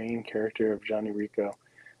play the main character of Johnny Rico.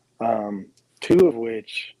 Two of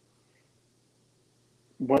which,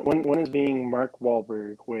 one is being Mark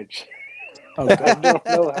Wahlberg, which I don't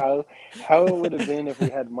know how it would have been if we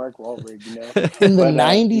had Mark Wahlberg, in the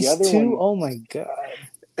 90s too. Oh my god.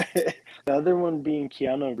 The other one being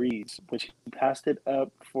Keanu Reeves, which he passed it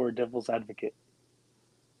up for Devil's Advocate.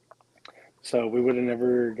 So we would have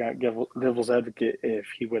never got Devil's Advocate if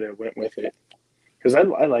he would have went with it. Because I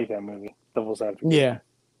like that movie, Devil's Advocate.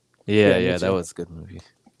 Yeah, that was a good movie.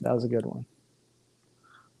 That was a good one.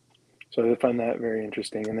 So I find that very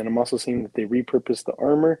interesting. And then I'm also seeing that they repurposed the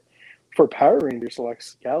armor for Power Rangers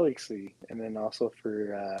Select Galaxy, and then also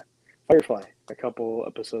for Firefly, a couple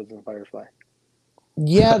episodes in Firefly.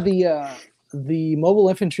 Yeah, the mobile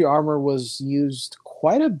infantry armor was used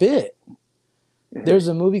quite a bit. There's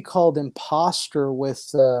a movie called Imposter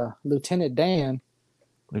with Lieutenant Dan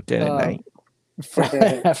Lieutenant uh, Knight.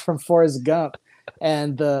 from Forrest Gump,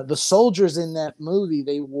 and the soldiers in that movie,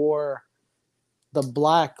 they wore the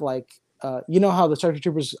black, like you know how the Starship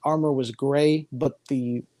Troopers armor was gray, but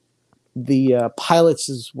the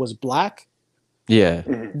pilots was black. Yeah.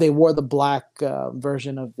 They wore the black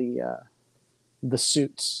version of the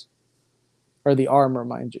suits or the armor,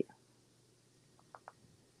 mind you.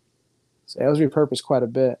 So it was repurposed quite a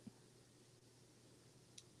bit.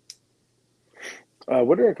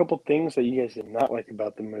 What are a couple things that you guys did not like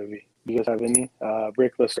about the movie? Do you guys have any?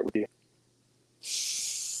 Rick, let's start with you.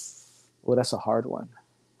 Well, that's a hard one.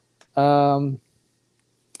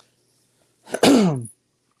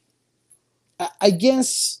 I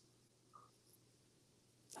guess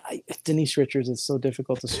Denise Richards is so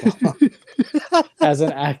difficult to swallow as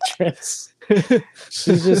an actress.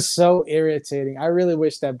 She's just so irritating. I really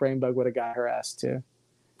wish that brain bug would have got her ass too.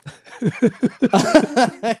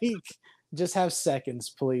 Like, just have seconds,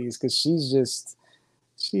 please, because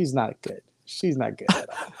she's not good. She's not good at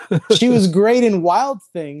all. She was great in Wild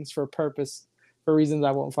Things for reasons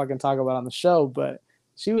I won't fucking talk about on the show, but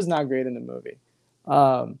she was not great in the movie.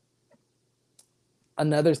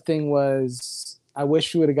 Another thing was I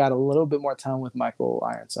wish we would have got a little bit more time with Michael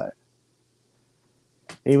Ironside.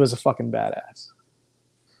 He was a fucking badass.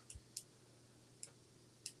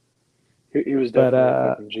 He was definitely a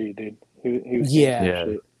fucking G, dude. He was yeah.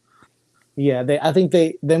 shit. Yeah, I think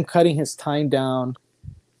them cutting his time down.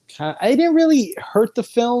 I didn't really hurt the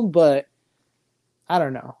film, but I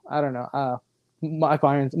don't know. Michael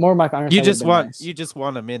Ironside. You just want nice. you just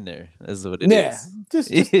want him in there. Is what it is. Just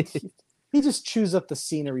he just chews up the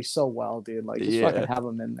scenery so well, dude. Like, just fucking have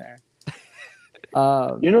him in there.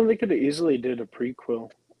 You know, they could have easily did a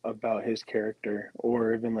prequel about his character,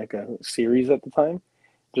 or even like a series at the time,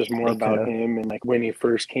 just more about him and like when he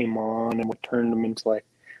first came on and what turned him into like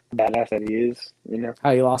the badass that he is. You know,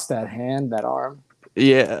 how he lost that hand, that arm.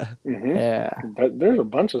 Yeah. Mm-hmm. Yeah. But there's a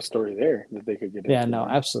bunch of story there that they could get into. Yeah, no,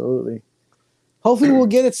 absolutely. Hopefully we'll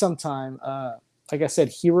get it sometime. Like I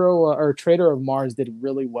said, Traitor of Mars did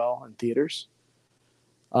really well in theaters.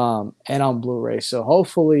 And on Blu-ray. So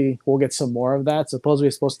hopefully we'll get some more of that. Supposedly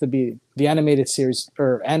it's supposed to be the animated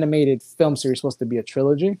film series supposed to be a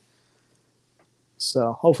trilogy.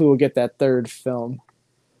 So hopefully we'll get that third film.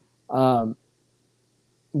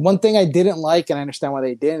 One thing I didn't like, and I understand why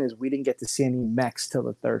they didn't, is we didn't get to see any mechs till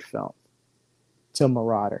the third film, till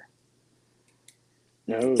Marauder.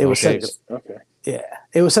 No, it was okay.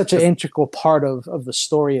 It was such an integral part of the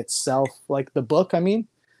story itself, like the book. I mean,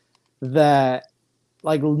 that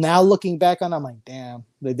like now looking back on, I'm like, damn,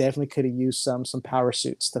 they definitely could have used some power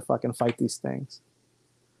suits to fucking fight these things.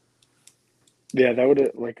 Yeah, that would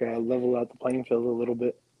have like leveled out the playing field a little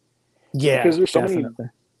bit. Yeah, because there's so many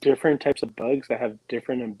different types of bugs that have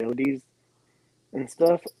different abilities and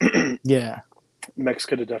stuff. Yeah, mechs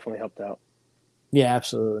could have definitely helped out. Yeah,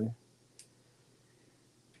 absolutely.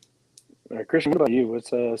 Christian, what about you? What's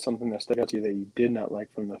something that stuck out to you that you did not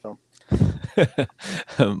like from the film?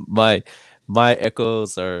 My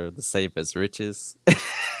echoes are the same as Rich's.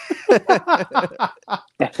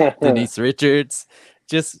 Denise Richards.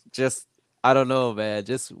 Just I don't know, man.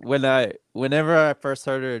 Just whenever I first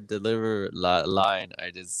heard her deliver a line,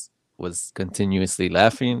 I just was continuously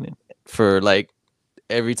laughing for like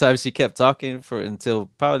every time she kept talking until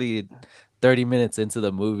probably 30 minutes into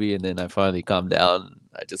the movie, and then I finally calmed down.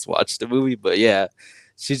 I just watched the movie, but yeah,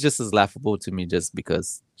 she's just as laughable to me just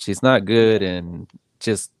because she's not good, and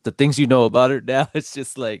just the things you know about her now, it's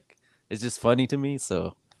just funny to me.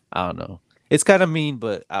 So I don't know. It's kind of mean,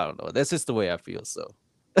 but I don't know. That's just the way I feel. So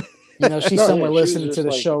she's somewhere listening to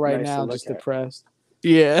the show right now, just depressed.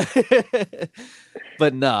 Yeah,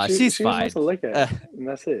 but nah, she's fine. She wants to look at it, and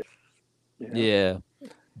that's it. Yeah,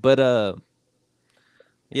 but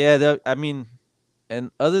yeah, I mean,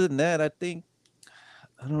 and other than that, I think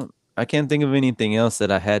I can't think of anything else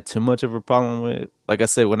that I had too much of a problem with. Like I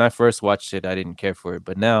said, when I first watched it, I didn't care for it,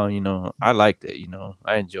 but now, I liked it.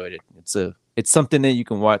 I enjoyed it. It's something that you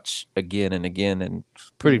can watch again and again, and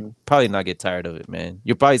probably not get tired of it, man.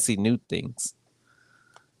 You'll probably see new things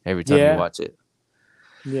every time you watch it.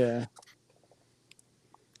 Yeah.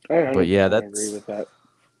 But yeah, I agree with that.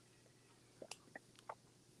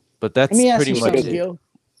 But that's pretty much it. Gil.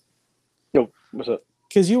 Yo, what's up?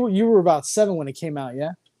 Because you were about 7 when it came out,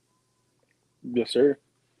 yeah? Yes, sir.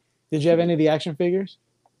 Did you have any of the action figures?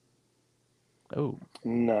 Oh,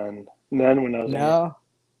 none when I was no.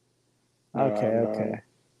 Okay.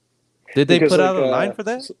 Did they put out a line for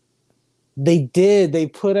that? They did. They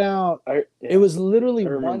put out. It was literally I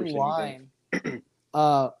remember one seeing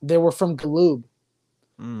line. They were from Galoob.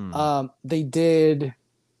 They did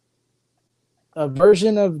a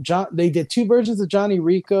version of John. They did two versions of Johnny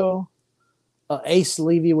Rico. Ace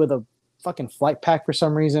Levy with a fucking flight pack for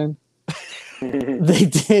some reason. They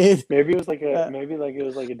did. Maybe it was like it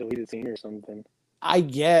was like a deleted scene or something.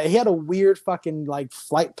 He had a weird fucking like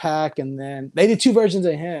flight pack, and then they did two versions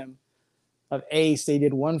of him, of Ace. They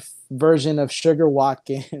did one version of Sugar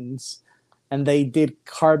Watkins, and they did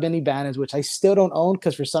Carbon Ibanez, which I still don't own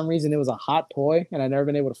because for some reason it was a hot toy and I've never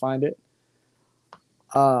been able to find it.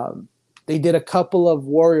 They did a couple of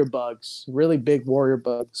Warrior Bugs, really big Warrior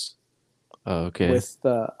Bugs. Oh, okay. With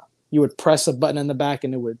you would press a button in the back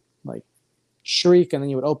and it would like shriek, and then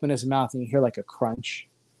you would open his mouth and you hear like a crunch.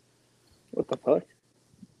 What the fuck?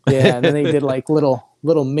 Yeah, and then they did like little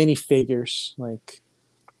mini figures, like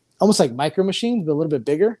almost like Micro Machines, but a little bit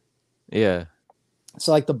bigger. Yeah.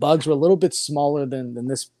 So like the bugs were a little bit smaller than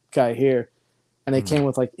this guy here, and they came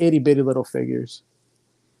with like itty bitty little figures.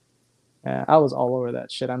 Yeah, I was all over that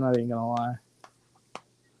shit. I'm not even gonna lie.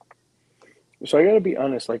 So I gotta be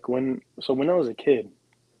honest. Like when I was a kid,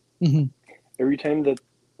 every time that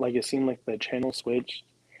like it seemed like the channel switched,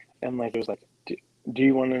 and like it was like, do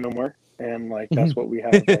you want to know more? And like that's what we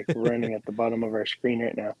have like running at the bottom of our screen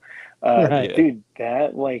right now. Right. Dude,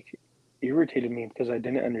 that like irritated me because I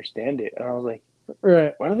didn't understand it, and I was like,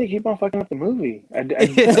 right, why do they keep on fucking up the movie? I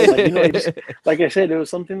like, like I said, it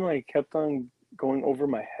was something like kept on going over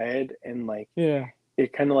my head, and like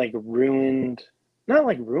it kind of like ruined, not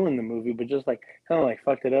like ruined the movie, but just like kind of like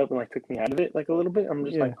fucked it up and like took me out of it like a little bit. I'm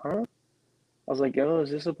just like, huh? I was like, oh,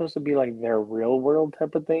 is this supposed to be like their real world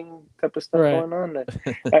type of stuff going on?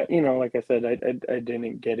 Like I said, I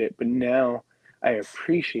didn't get it, but now I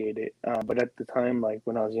appreciate it. But at the time, like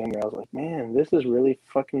when I was younger, I was like, man, this is really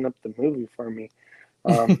fucking up the movie for me.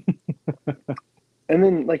 And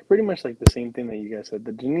then like pretty much like the same thing that you guys said,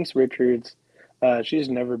 the Denise Richards, she's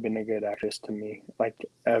never been a good actress to me, like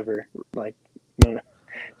ever. Like, no,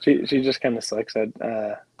 she just kind of sucks at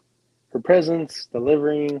her presence,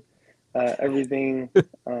 delivering. Everything,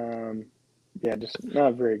 just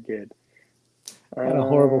not very good. I had a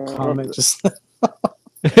horrible comment. Just go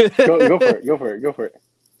for it.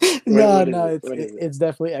 It's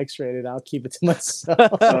definthing X-rated. I'll keep it to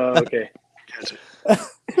myself. Oh, okay, gotcha.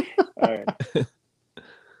 All right.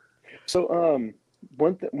 So,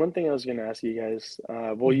 one thing I was gonna ask you guys.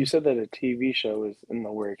 Well, you said that a TV show is in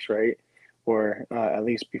the works, right? Or at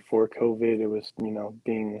least before COVID, it was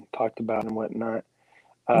being talked about and whatnot.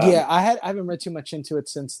 I haven't read too much into it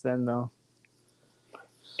since then, though.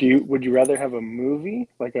 Would you rather have a movie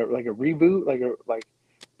like a reboot, like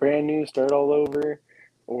brand new, start all over,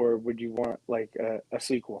 or would you want like a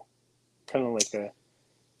sequel, kind of like a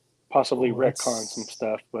possibly retcon some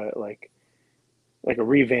stuff, but like a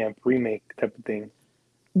remake type of thing?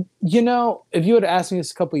 If you had asked me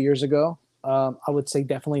this a couple of years ago, I would say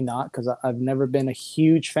definitely not, because I've never been a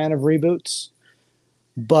huge fan of reboots,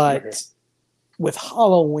 but. Okay. With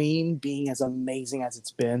Halloween being as amazing as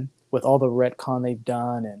it's been, with all the retcon they've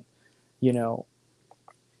done, and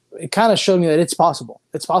it kind of showed me that it's possible.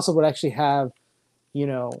 It's possible to actually have,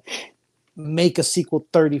 make a sequel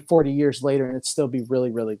 30, 40 years later and it still be really,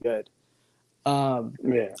 really good.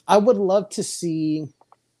 I would love to see.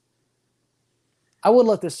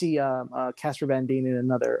 Casper Van Dien in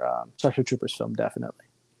another Starship Troopers film, definitely.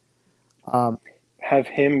 Have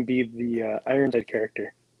him be the Ironside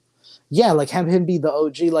character. Yeah, like have him be the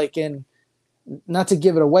OG, like in, not to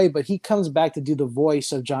give it away, but he comes back to do the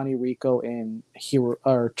voice of Johnny Rico in Hero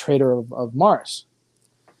or Traitor of Mars.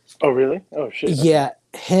 Oh, really? Oh, shit. Yeah,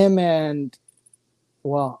 him and,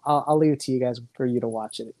 well, I'll leave it to you guys for you to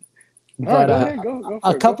watch it. But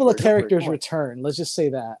a couple of characters return. Let's just say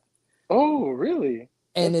that. Oh, really?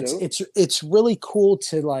 And it's really cool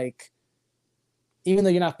to like, even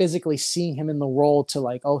though you're not physically seeing him in the role, to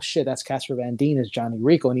like, oh shit, that's Casper Van Dien as Johnny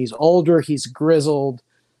Rico, and he's older, he's grizzled,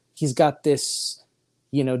 he's got this,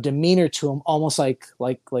 demeanor to him, almost like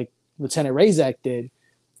Lieutenant Razak did,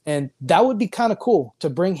 and that would be kind of cool to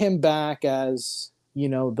bring him back as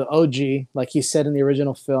the OG, like he said in the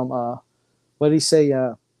original film. What did he say?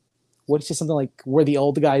 What did he say? Something like, "We're the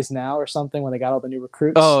old guys now," or something, when they got all the new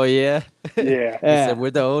recruits. Oh yeah, yeah. He said,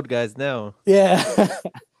 "We're the old guys now." Yeah.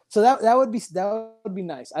 So that would be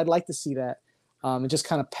nice. I'd like to see that, and just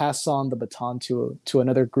kind of pass on the baton to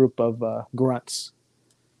another group of grunts.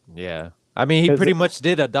 Yeah, I mean, he pretty much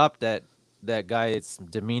did adopt that guy's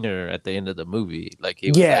demeanor at the end of the movie. Like he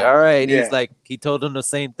was like, "All right," he's like, he told him the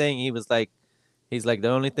same thing. He's like, the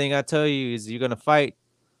only thing I tell you is you're gonna fight.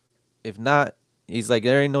 If not, He's like,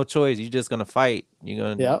 there ain't no choice. You're just gonna fight. You're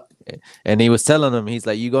gonna. Yep. And he was telling him, he's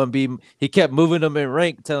like, you gonna be. He kept moving him in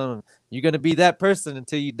rank, telling him, you're gonna be that person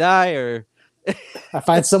until you die, or I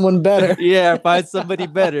find someone better. yeah, find somebody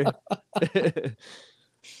better.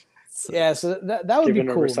 So, Yeah, so that would Giving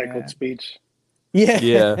be a cool, recycled man. speech.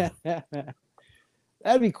 Yeah.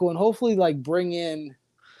 That'd be cool. And hopefully like bring in,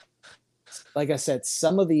 like I said,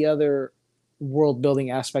 some of the other world building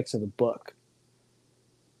aspects of the book.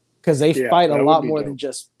 Because they fight a that would lot be more dope. than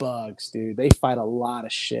just bugs, dude. They fight a lot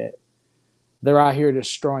of shit. They're out here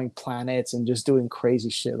destroying planets and just doing crazy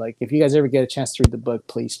shit. Like if you guys ever get a chance to read the book,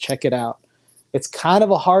 please check it out. It's kind of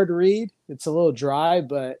a hard read. It's a little dry,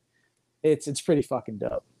 but it's pretty fucking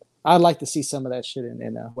dope. I'd like to see some of that shit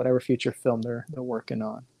in whatever future film they're working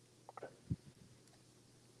on.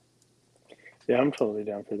 Yeah, I'm totally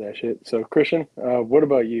down for that shit. So, Christian, what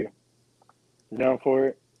about you? You down for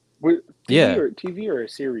it? Yeah. TV or a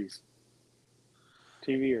series?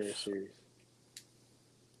 TV or a series?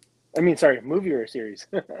 I mean, sorry, movie or a series?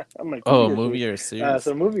 I'm like, Oh, TV or movie series? or series?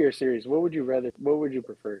 So, movie or series? What would you rather? What would you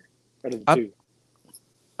prefer out of the two?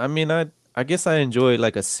 I mean, I guess I enjoy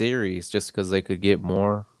like a series just because they could get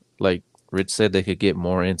more. Like Rich said, they could get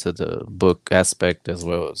more into the book aspect as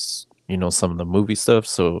well as some of the movie stuff.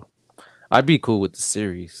 So I'd be cool with the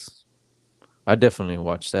series. I definitely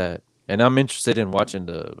watch that, and I'm interested in watching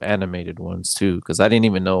the animated ones too because I didn't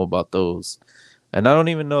even know about those, and I don't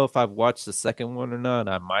even know if I've watched the second one or not.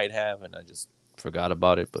 I might have, and I just forgot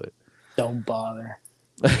about it, but. Don't bother.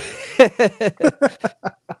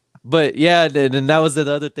 But yeah, then that was the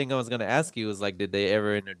other thing I was gonna ask you was like, did they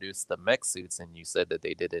ever introduce the mech suits? And you said that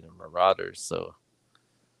they did it in Marauders. So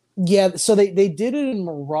Yeah, so they did it in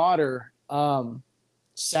Marauder.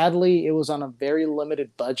 Sadly, it was on a very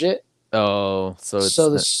limited budget. oh, so it's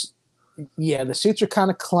So the suits are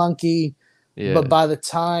kind of clunky. yeah, But by the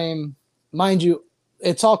time, mind you,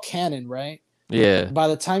 it's all canon, right? yeah, By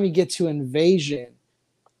the time you get to Invasion,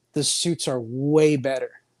 the suits are way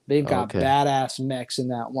better. They've got okay, badass mechs in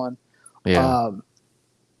that one. yeah,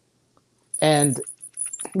 And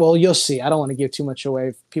well, you'll see. I don't want to give too much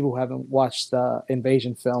away for people who haven't watched the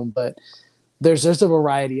Invasion film, but there's a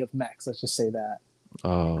variety of mechs. Let's just say that.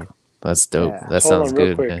 oh, that's dope. Yeah. That Hold sounds on, real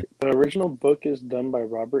good, quick. man. The original book is done by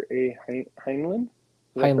Robert A. Heinlein. Is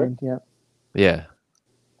that Highland, correct? yeah. Yeah,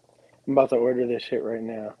 I'm about to order this shit right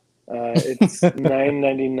now. It's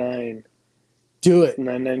 $9.99. Do It's it.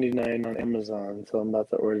 $9.99 on Amazon. So I'm about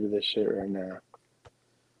to order this shit right now.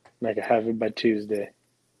 And I can have it by Tuesday.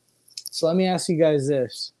 So let me ask you guys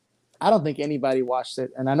this. I don't think anybody watched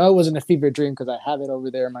it, and I know it wasn't a fever dream because I have it over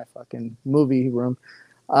there in my fucking movie room.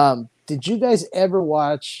 Did you guys ever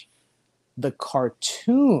watch the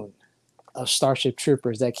cartoon of Starship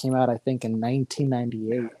Troopers that came out, I think, in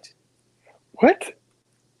 1998? What?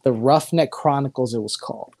 The Roughneck Chronicles, it was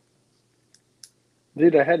called.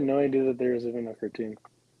 Dude, I had no idea that there was even a cartoon.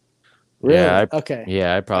 Really? yeah, Okay.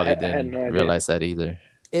 yeah. I probably I had didn't no idea. realize that either.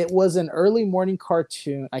 It was an early morning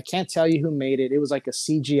cartoon. I can't tell you who made it. It was like a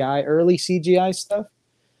CGI, early CGI stuff.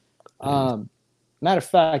 Matter of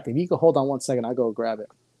fact, if you could hold on 1 second, I'll go grab it.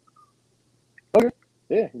 Okay.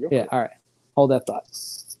 Yeah, go for Yeah, it. all right. Hold that thought.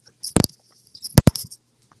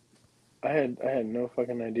 I had no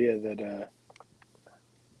fucking idea that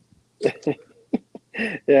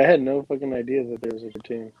yeah, I had no fucking idea that there was a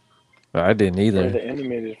cartoon I didn't or either. the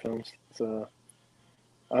animated films. So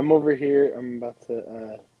I'm over here. I'm about to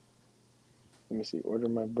let me see. Order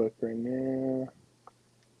my book right now.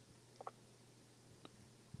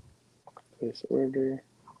 Place order.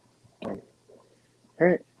 Done. All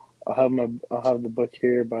right. I'll have the book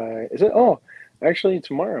here by. Is it? Oh, actually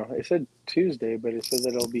tomorrow. It said Tuesday, but it says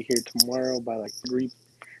that it'll be here tomorrow by like 3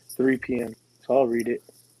 p.m. So I'll read it.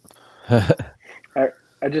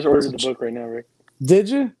 I just ordered the book right now, Rick. Did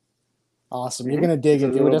you? Awesome. You're going to dig it.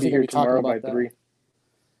 We're definitely going to be talking about that. 3.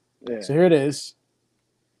 Yeah. So here it is.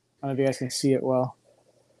 I don't know if you guys can see it well.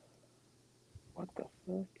 What the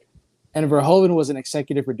fuck? And Verhoeven was an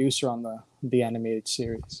executive producer on the animated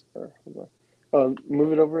series. Oh,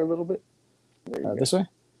 move it over a little bit. There you go. This way?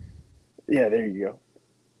 Yeah, there you go.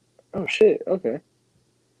 Oh shit. Okay.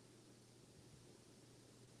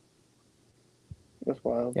 That's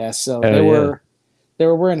wild. Yeah, so Hell they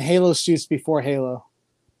were wearing Halo suits before Halo.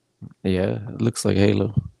 Yeah, it looks like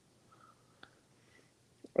Halo.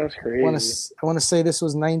 That's crazy. I want to say this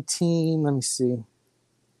was 19, let me see.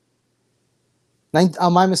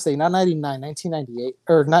 My mistake, not 99, 1998.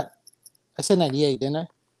 Or not, I said 98, didn't I?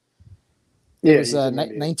 Yeah, It was you said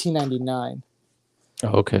 98. 1999. Oh,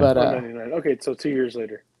 okay. But 99. Okay, so 2 years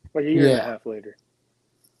later. Like a year and a half later.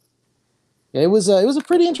 Yeah, it was a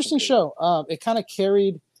pretty interesting show. It kind of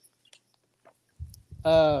carried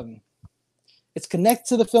it's connected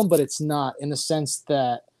to the film, but it's not, in the sense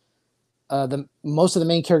that the most of the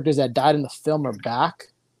main characters that died in the film are back.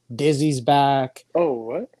 Dizzy's back. Oh,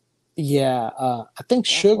 what? Yeah, I think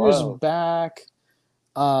That's Sugar's wild. back.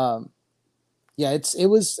 Yeah, it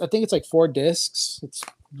was. I think it's like 4 discs. It's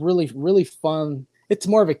really fun. It's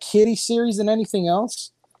more of a kiddie series than anything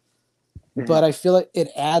else, but I feel like it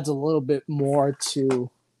adds a little bit more to,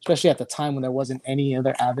 especially at the time when there wasn't any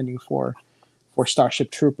other avenue for Starship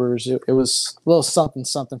Troopers. It was a little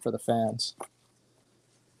something for the fans.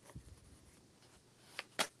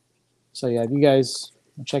 So yeah, if you guys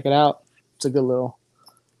check it out, it's a good little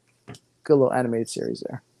animated series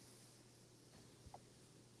there.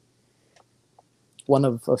 One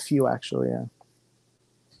of a few, actually. Yeah.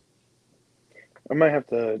 I might have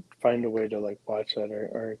to find a way to like watch that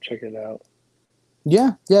or check it out.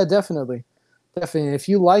 Yeah, definitely. If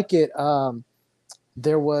you like it,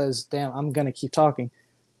 there was, damn, I'm gonna keep talking.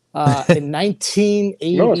 In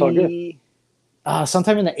 1980, No, it's all good.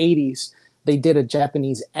 Sometime in the 80s, they did a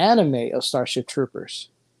Japanese anime of Starship Troopers.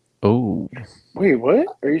 Oh, Wait, what?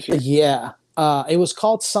 Are you serious? Yeah, it was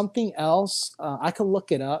called something else. I could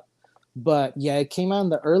look it up, but yeah, it came out in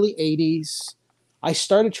the early 80s. I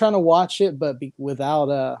started trying to watch it, but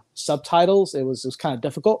without subtitles, it was kind of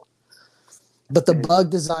difficult. But the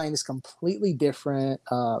bug design is completely different.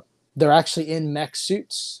 They're actually in mech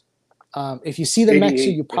suits. If you see the mech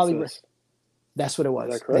suit, you probably that's what it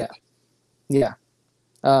was. Is that correct? Yeah.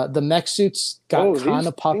 The mech suits got kind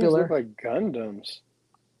of popular. These look like Gundams.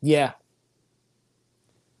 Yeah.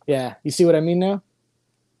 You see what I mean now?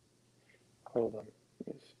 Hold on.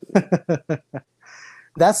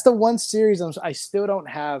 That's the one series I still don't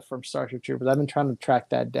have from Starship Troopers. I've been trying to track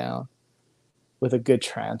that down with a good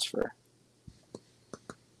transfer.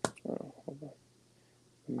 Oh, hold on.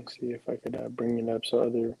 Let me see if I could bring it up so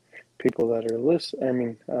other people that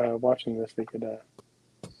are watching this, they could. Let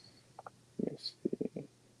me see.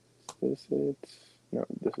 This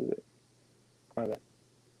is it. My bad.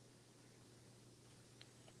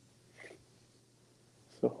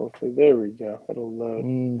 So hopefully, there we go. It'll load.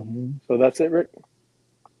 Mm-hmm. So that's it, Rick.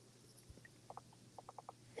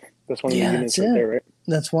 That's one of the units right there, right?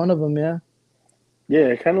 That's one of them, yeah. Yeah,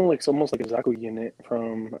 it kind of looks almost like a Zaku unit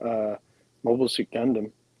from Mobile Suit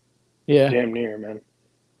Gundam. Yeah. Damn near, man.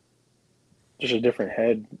 Just a different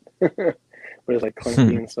head. But it's like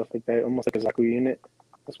clunky and stuff like that. Almost like a Zaku unit.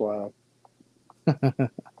 That's wild.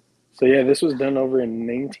 So yeah, this was done over in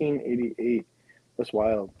 1988. That's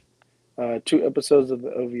wild. 2 episodes of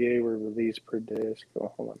the OVA were released per disc.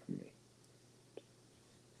 Oh, hold on.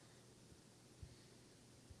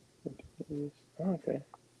 Okay.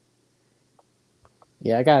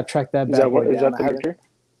 Yeah, I gotta track that. Is that what? Is that the character?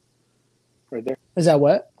 Right there. Is that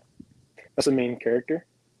what? That's the main character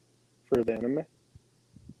for the anime.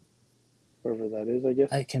 Whoever that is, I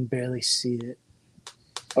guess. I can barely see it.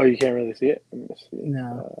 Oh, you can't really see it? Let me see.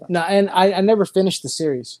 No, and I never finished the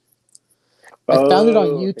series. I found it on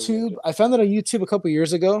YouTube. Okay. I found it on YouTube a couple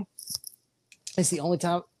years ago. It's the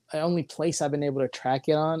only place I've been able to track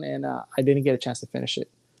it on, and I didn't get a chance to finish it.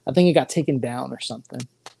 I think it got taken down or something.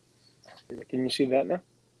 Can you see that now?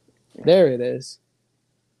 There it is.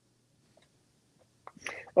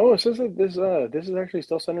 Oh, it says that this is actually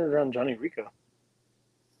still centered around Johnny Rico.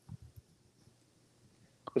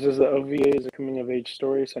 This is the OVA is a coming-of-age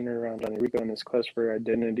story centered around Johnny Rico and his quest for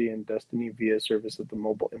identity and destiny via service of the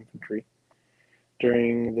mobile infantry.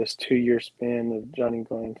 During this 2-year span of Johnny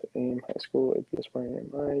going to AIM High School, APS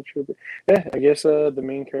my trooper. Yeah, I guess the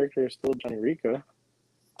main character is still Johnny Rico,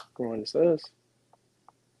 from what it says.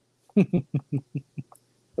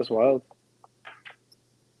 That's wild.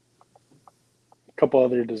 A couple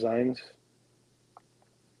other designs.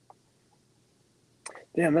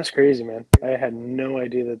 Damn, that's crazy, man. I had no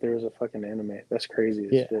idea that there was a fucking anime. That's crazy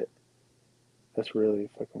as shit. That's really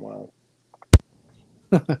fucking wild.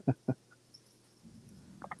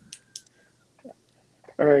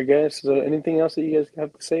 All right, guys. So, anything else that you guys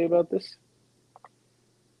have to say about this?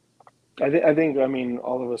 I think. I mean,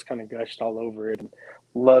 all of us kind of gushed all over it and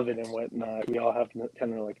love it and whatnot. We all have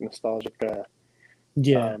kind of like nostalgic,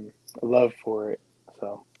 love for it.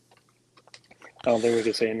 So, I don't think we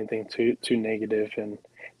could say anything too negative. And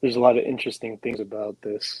there's a lot of interesting things about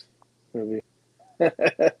this movie. A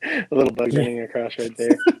little bug running across right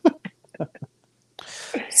there.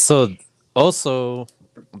 So, also,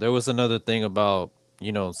 there was another thing about.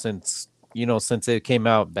 Since it came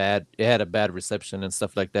out bad, it had a bad reception and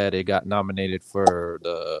stuff like that. It got nominated for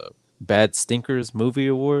the Bad Stinkers Movie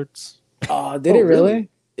Awards. Did it really?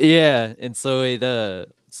 Yeah, and so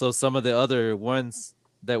so some of the other ones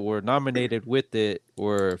that were nominated with it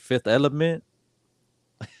were Fifth Element,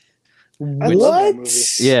 I love that movie.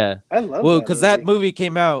 Yeah. I love Well, that because movie. that movie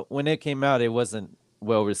came out when it came out, it wasn't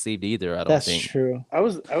well received either. I don't That's think. true. I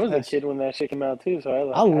was a That's- kid when that shit came out too, so I had a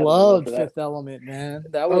love loved for that. Fifth Element, man.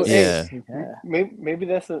 That Oh, was Yeah. Maybe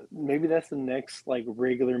that's the next like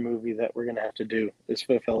regular movie that we're gonna have to do is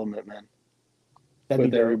Fifth Element, man, That'd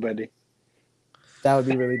with be dope. everybody. That would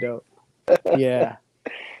be really dope. Yeah.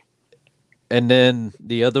 And then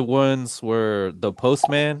the other ones were The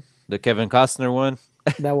Postman, the Kevin Costner one.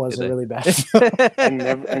 That was a really bad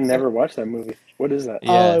I never watched that movie. What is that?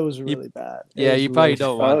 Oh, it was really bad. Yeah, you probably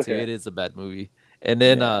don't want okay. to. It is a bad movie. And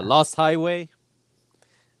then Lost Highway,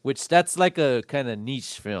 which that's like a kind of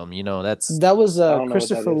niche film, you know. That was I don't know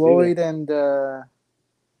Christopher what that is Lloyd and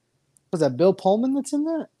was that Bill Pullman that's in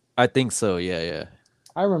that? I think so. Yeah.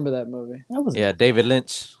 I remember that movie. That was David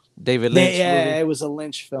Lynch. David Lynch movie. it was a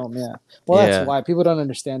Lynch film. Yeah. Well, that's why people don't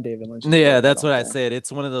understand David Lynch. Yeah, that's what I said.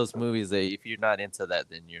 It's one of those movies that if you're not into that,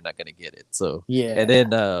 then you're not gonna get it. So yeah. And then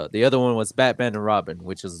the other one was Batman and Robin,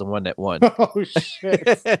 which is the one that won. Oh shit!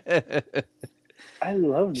 I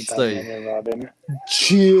loved Batman and Robin.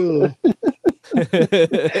 Chill. I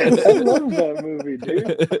love that movie,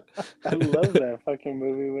 dude. I love that fucking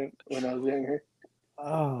movie when I was younger.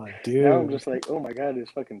 Oh, dude. Now I'm just like, oh my god, it's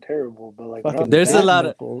fucking terrible. But like, there's a lot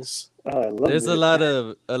of there's a lot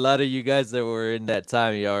of you guys that were in that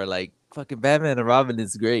time. Y'all are like, fucking Batman and Robin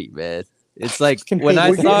is great, man. It's like when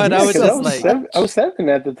I saw it, I was just like, I was 7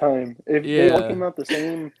 at the time. If they all came out the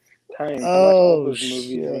same time, I watched all those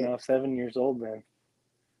movies when I was 7 years old, man.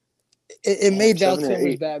 It made Val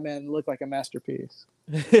Kilmer's Batman look like a masterpiece.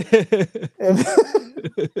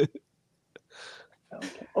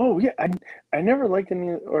 Oh yeah, I never liked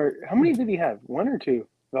any. Or how many did he have? 1 or 2?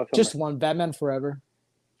 Just one. Batman Forever.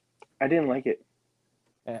 I didn't like it.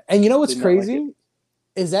 And you know what's crazy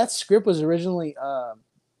is that script was originally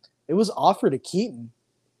it was offered to Keaton.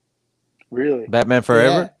 Really? Batman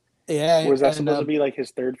Forever. Yeah. Was that supposed to be like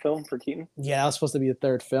his 3rd film for Keaton? Yeah, that was supposed to be the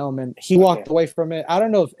 3rd film, and he walked away from it. I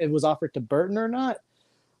don't know if it was offered to Burton or not,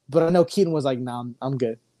 but I know Keaton was like, "Nah, I'm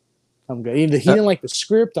good. I'm good." He didn't like the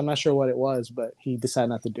script. I'm not sure what it was, but he decided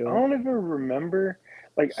not to do it. I don't even remember.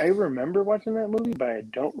 Like, I remember watching that movie, but I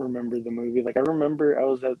don't remember the movie. Like, I remember I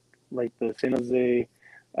was at like the San Jose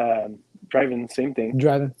driving, same thing.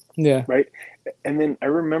 Driving, yeah. Right, and then I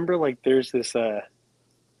remember like there's this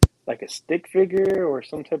like a stick figure or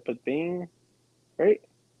some type of thing, right?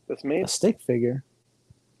 That's made a stick figure,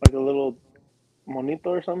 like a little monito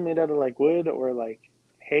or something made out of like wood or like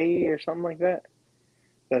hay or something like that.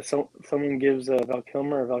 That someone gives Val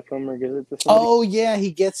Kilmer, or Val Kilmer gives it to somebody. Oh yeah,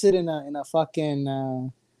 he gets it in a fucking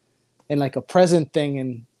in like a present thing,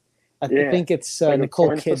 and I think it's like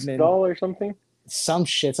Nicole Kidman doll or something. Some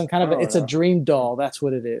shit, some kind of it's a dream doll. That's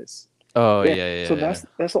what it is. Oh yeah. So that's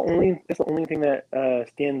the only thing that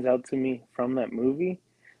stands out to me from that movie,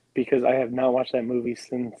 because I have not watched that movie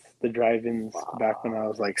since the drive-ins back when I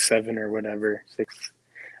was like 7 or whatever, 6.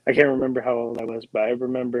 I can't remember how old I was, but I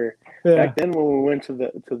remember back then when we went to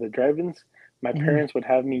the drive-ins, my parents would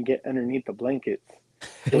have me get underneath the blankets.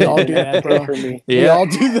 We all do that, bro. For me. We all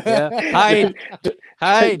do that. Yeah.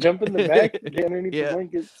 Hide. Jump in the back, get underneath the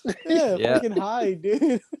blankets. Yeah, fucking hide,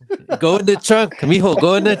 dude. Go in the trunk, mijo.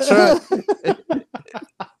 Go in the trunk.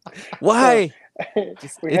 Why?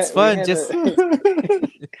 It's fun.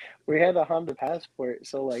 We had a Honda Passport,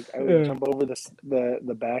 so like I would jump over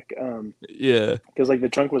the back, because like the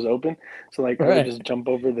trunk was open, so like I would just jump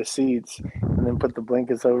over the seats and then put the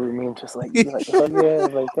blankets over me and just like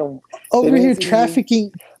over here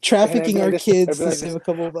trafficking our kids to save a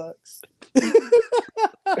couple of bucks.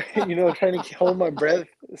 You know, trying to hold my breath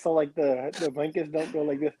so like the blankets don't go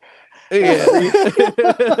like this. Yeah.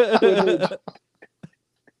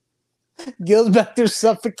 Gil's back there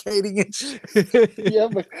suffocating and shit. Yeah,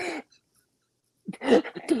 but I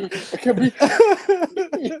can't breathe.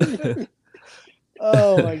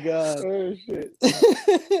 Oh my god. Oh shit.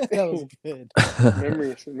 That was good.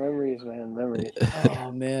 Memories, man. Memories.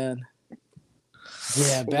 Oh man.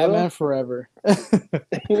 Yeah, Batman Forever.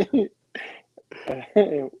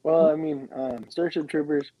 Well, I mean, Starship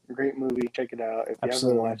Troopers, great movie. Check it out. If you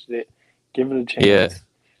haven't watched it, give it a chance. Yeah.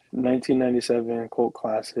 1997 cult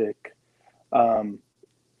classic.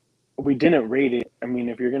 We didn't rate it. I mean,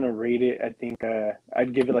 if you're gonna rate it, I think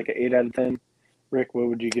I'd give it like an 8 out of 10. Rick, what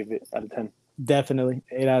would you give it out of 10? Definitely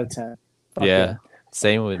 8 out of 10. Yeah.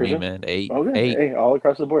 Same with me, man. 8. Okay. 8. Hey, all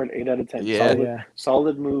across the board, 8 out of 10. Yeah.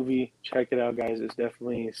 Solid movie. Check it out, guys. It's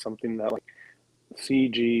definitely something that like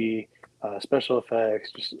CG, special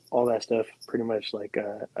effects, just all that stuff pretty much like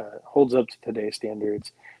holds up to today's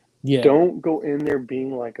standards. Yeah. Don't go in there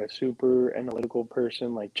being like a super analytical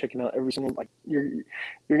person, like checking out every single, like you're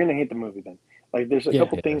gonna hate the movie then. Like there's a Yeah.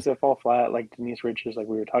 couple things that fall flat, like Denise Richards, like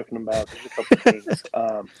we were talking about. There's a couple things.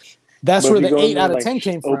 That's But where if you the go in 8 there out of like 10 just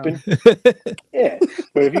came from. open, yeah.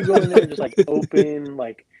 But if you go in there just like open,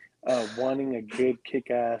 like wanting a good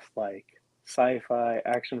kick-ass like sci-fi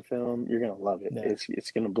action film, you're gonna love it. Yeah.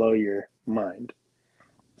 It's gonna blow your mind.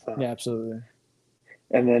 So. Yeah, absolutely.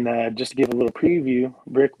 And then just to give a little preview,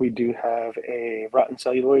 Rick, we do have a Rotten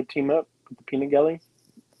Celluloid team up with the Peanut Gallery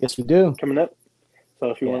Yes, we do. coming up. So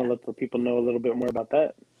if you want Yeah. to let the people know a little bit more about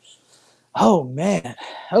that. Oh man.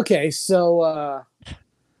 Okay, so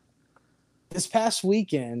this past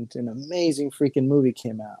weekend, an amazing freaking movie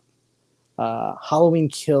came out. Halloween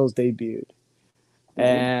Kills debuted.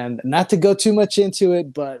 And not to go too much into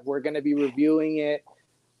it, but we're going to be reviewing it.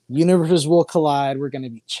 Universes will collide. We're going to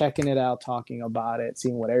be checking it out, talking about it,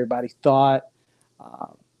 seeing what everybody thought.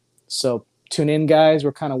 So tune in, guys.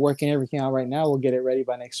 We're kind of working everything out right now. We'll get it ready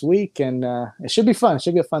by next week, and it should be fun. It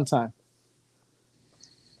should be a fun time.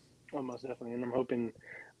 Oh, most definitely. And I'm hoping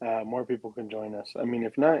more people can join us. I mean,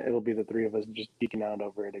 if not, it'll be the three of us just geeking out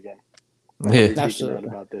over it again. Yeah. We're geeking out Absolutely.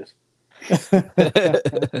 about this.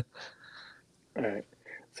 All right.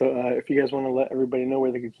 So if you guys want to let everybody know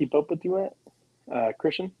where they can keep up with you at,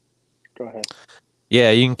 Christian, go ahead.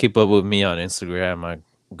 Yeah, you can keep up with me on Instagram. I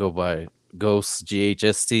go by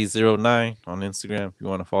GhostGHST09 on Instagram. If you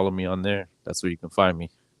want to follow me on there, that's where you can find me.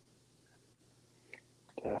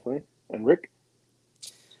 Definitely. And Rick?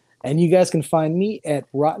 And you guys can find me at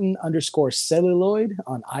rotten_celluloid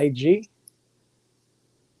on IG.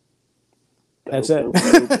 That's it.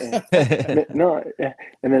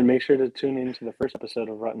 And then make sure to tune into the first episode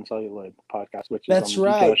of Rotten Celluloid podcast, which is That's on the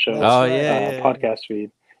right. Geek Show That's right. Yeah. podcast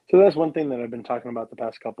feed. So that's one thing that I've been talking about the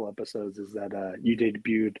past couple episodes is that you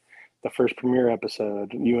debuted the first premiere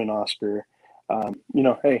episode, you and Oscar.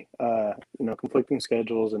 Conflicting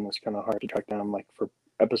schedules, and it's kind of hard to track down like for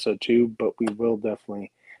episode 2, but we will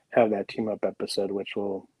definitely have that team up episode, which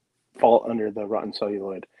will fall under the Rotten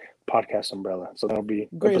Celluloid podcast umbrella. So that'll be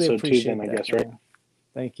Greatly episode 2 appreciate then, I that, guess, man. right?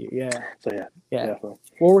 Thank you. Yeah. So yeah, definitely.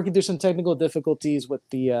 We're working through some technical difficulties with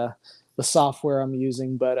the software I'm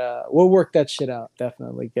using, but we'll work that shit out.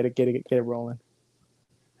 Definitely get it rolling.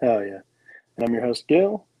 Hell yeah. And I'm your host,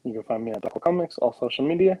 Gil. You can find me at Black Comics, all social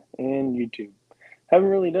media, and YouTube. Haven't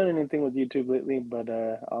really done anything with YouTube lately, but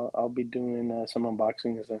I'll be doing some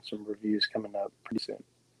unboxings and some reviews coming up pretty soon.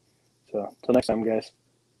 So, till next time, guys.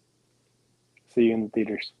 See you in the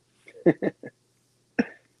theaters.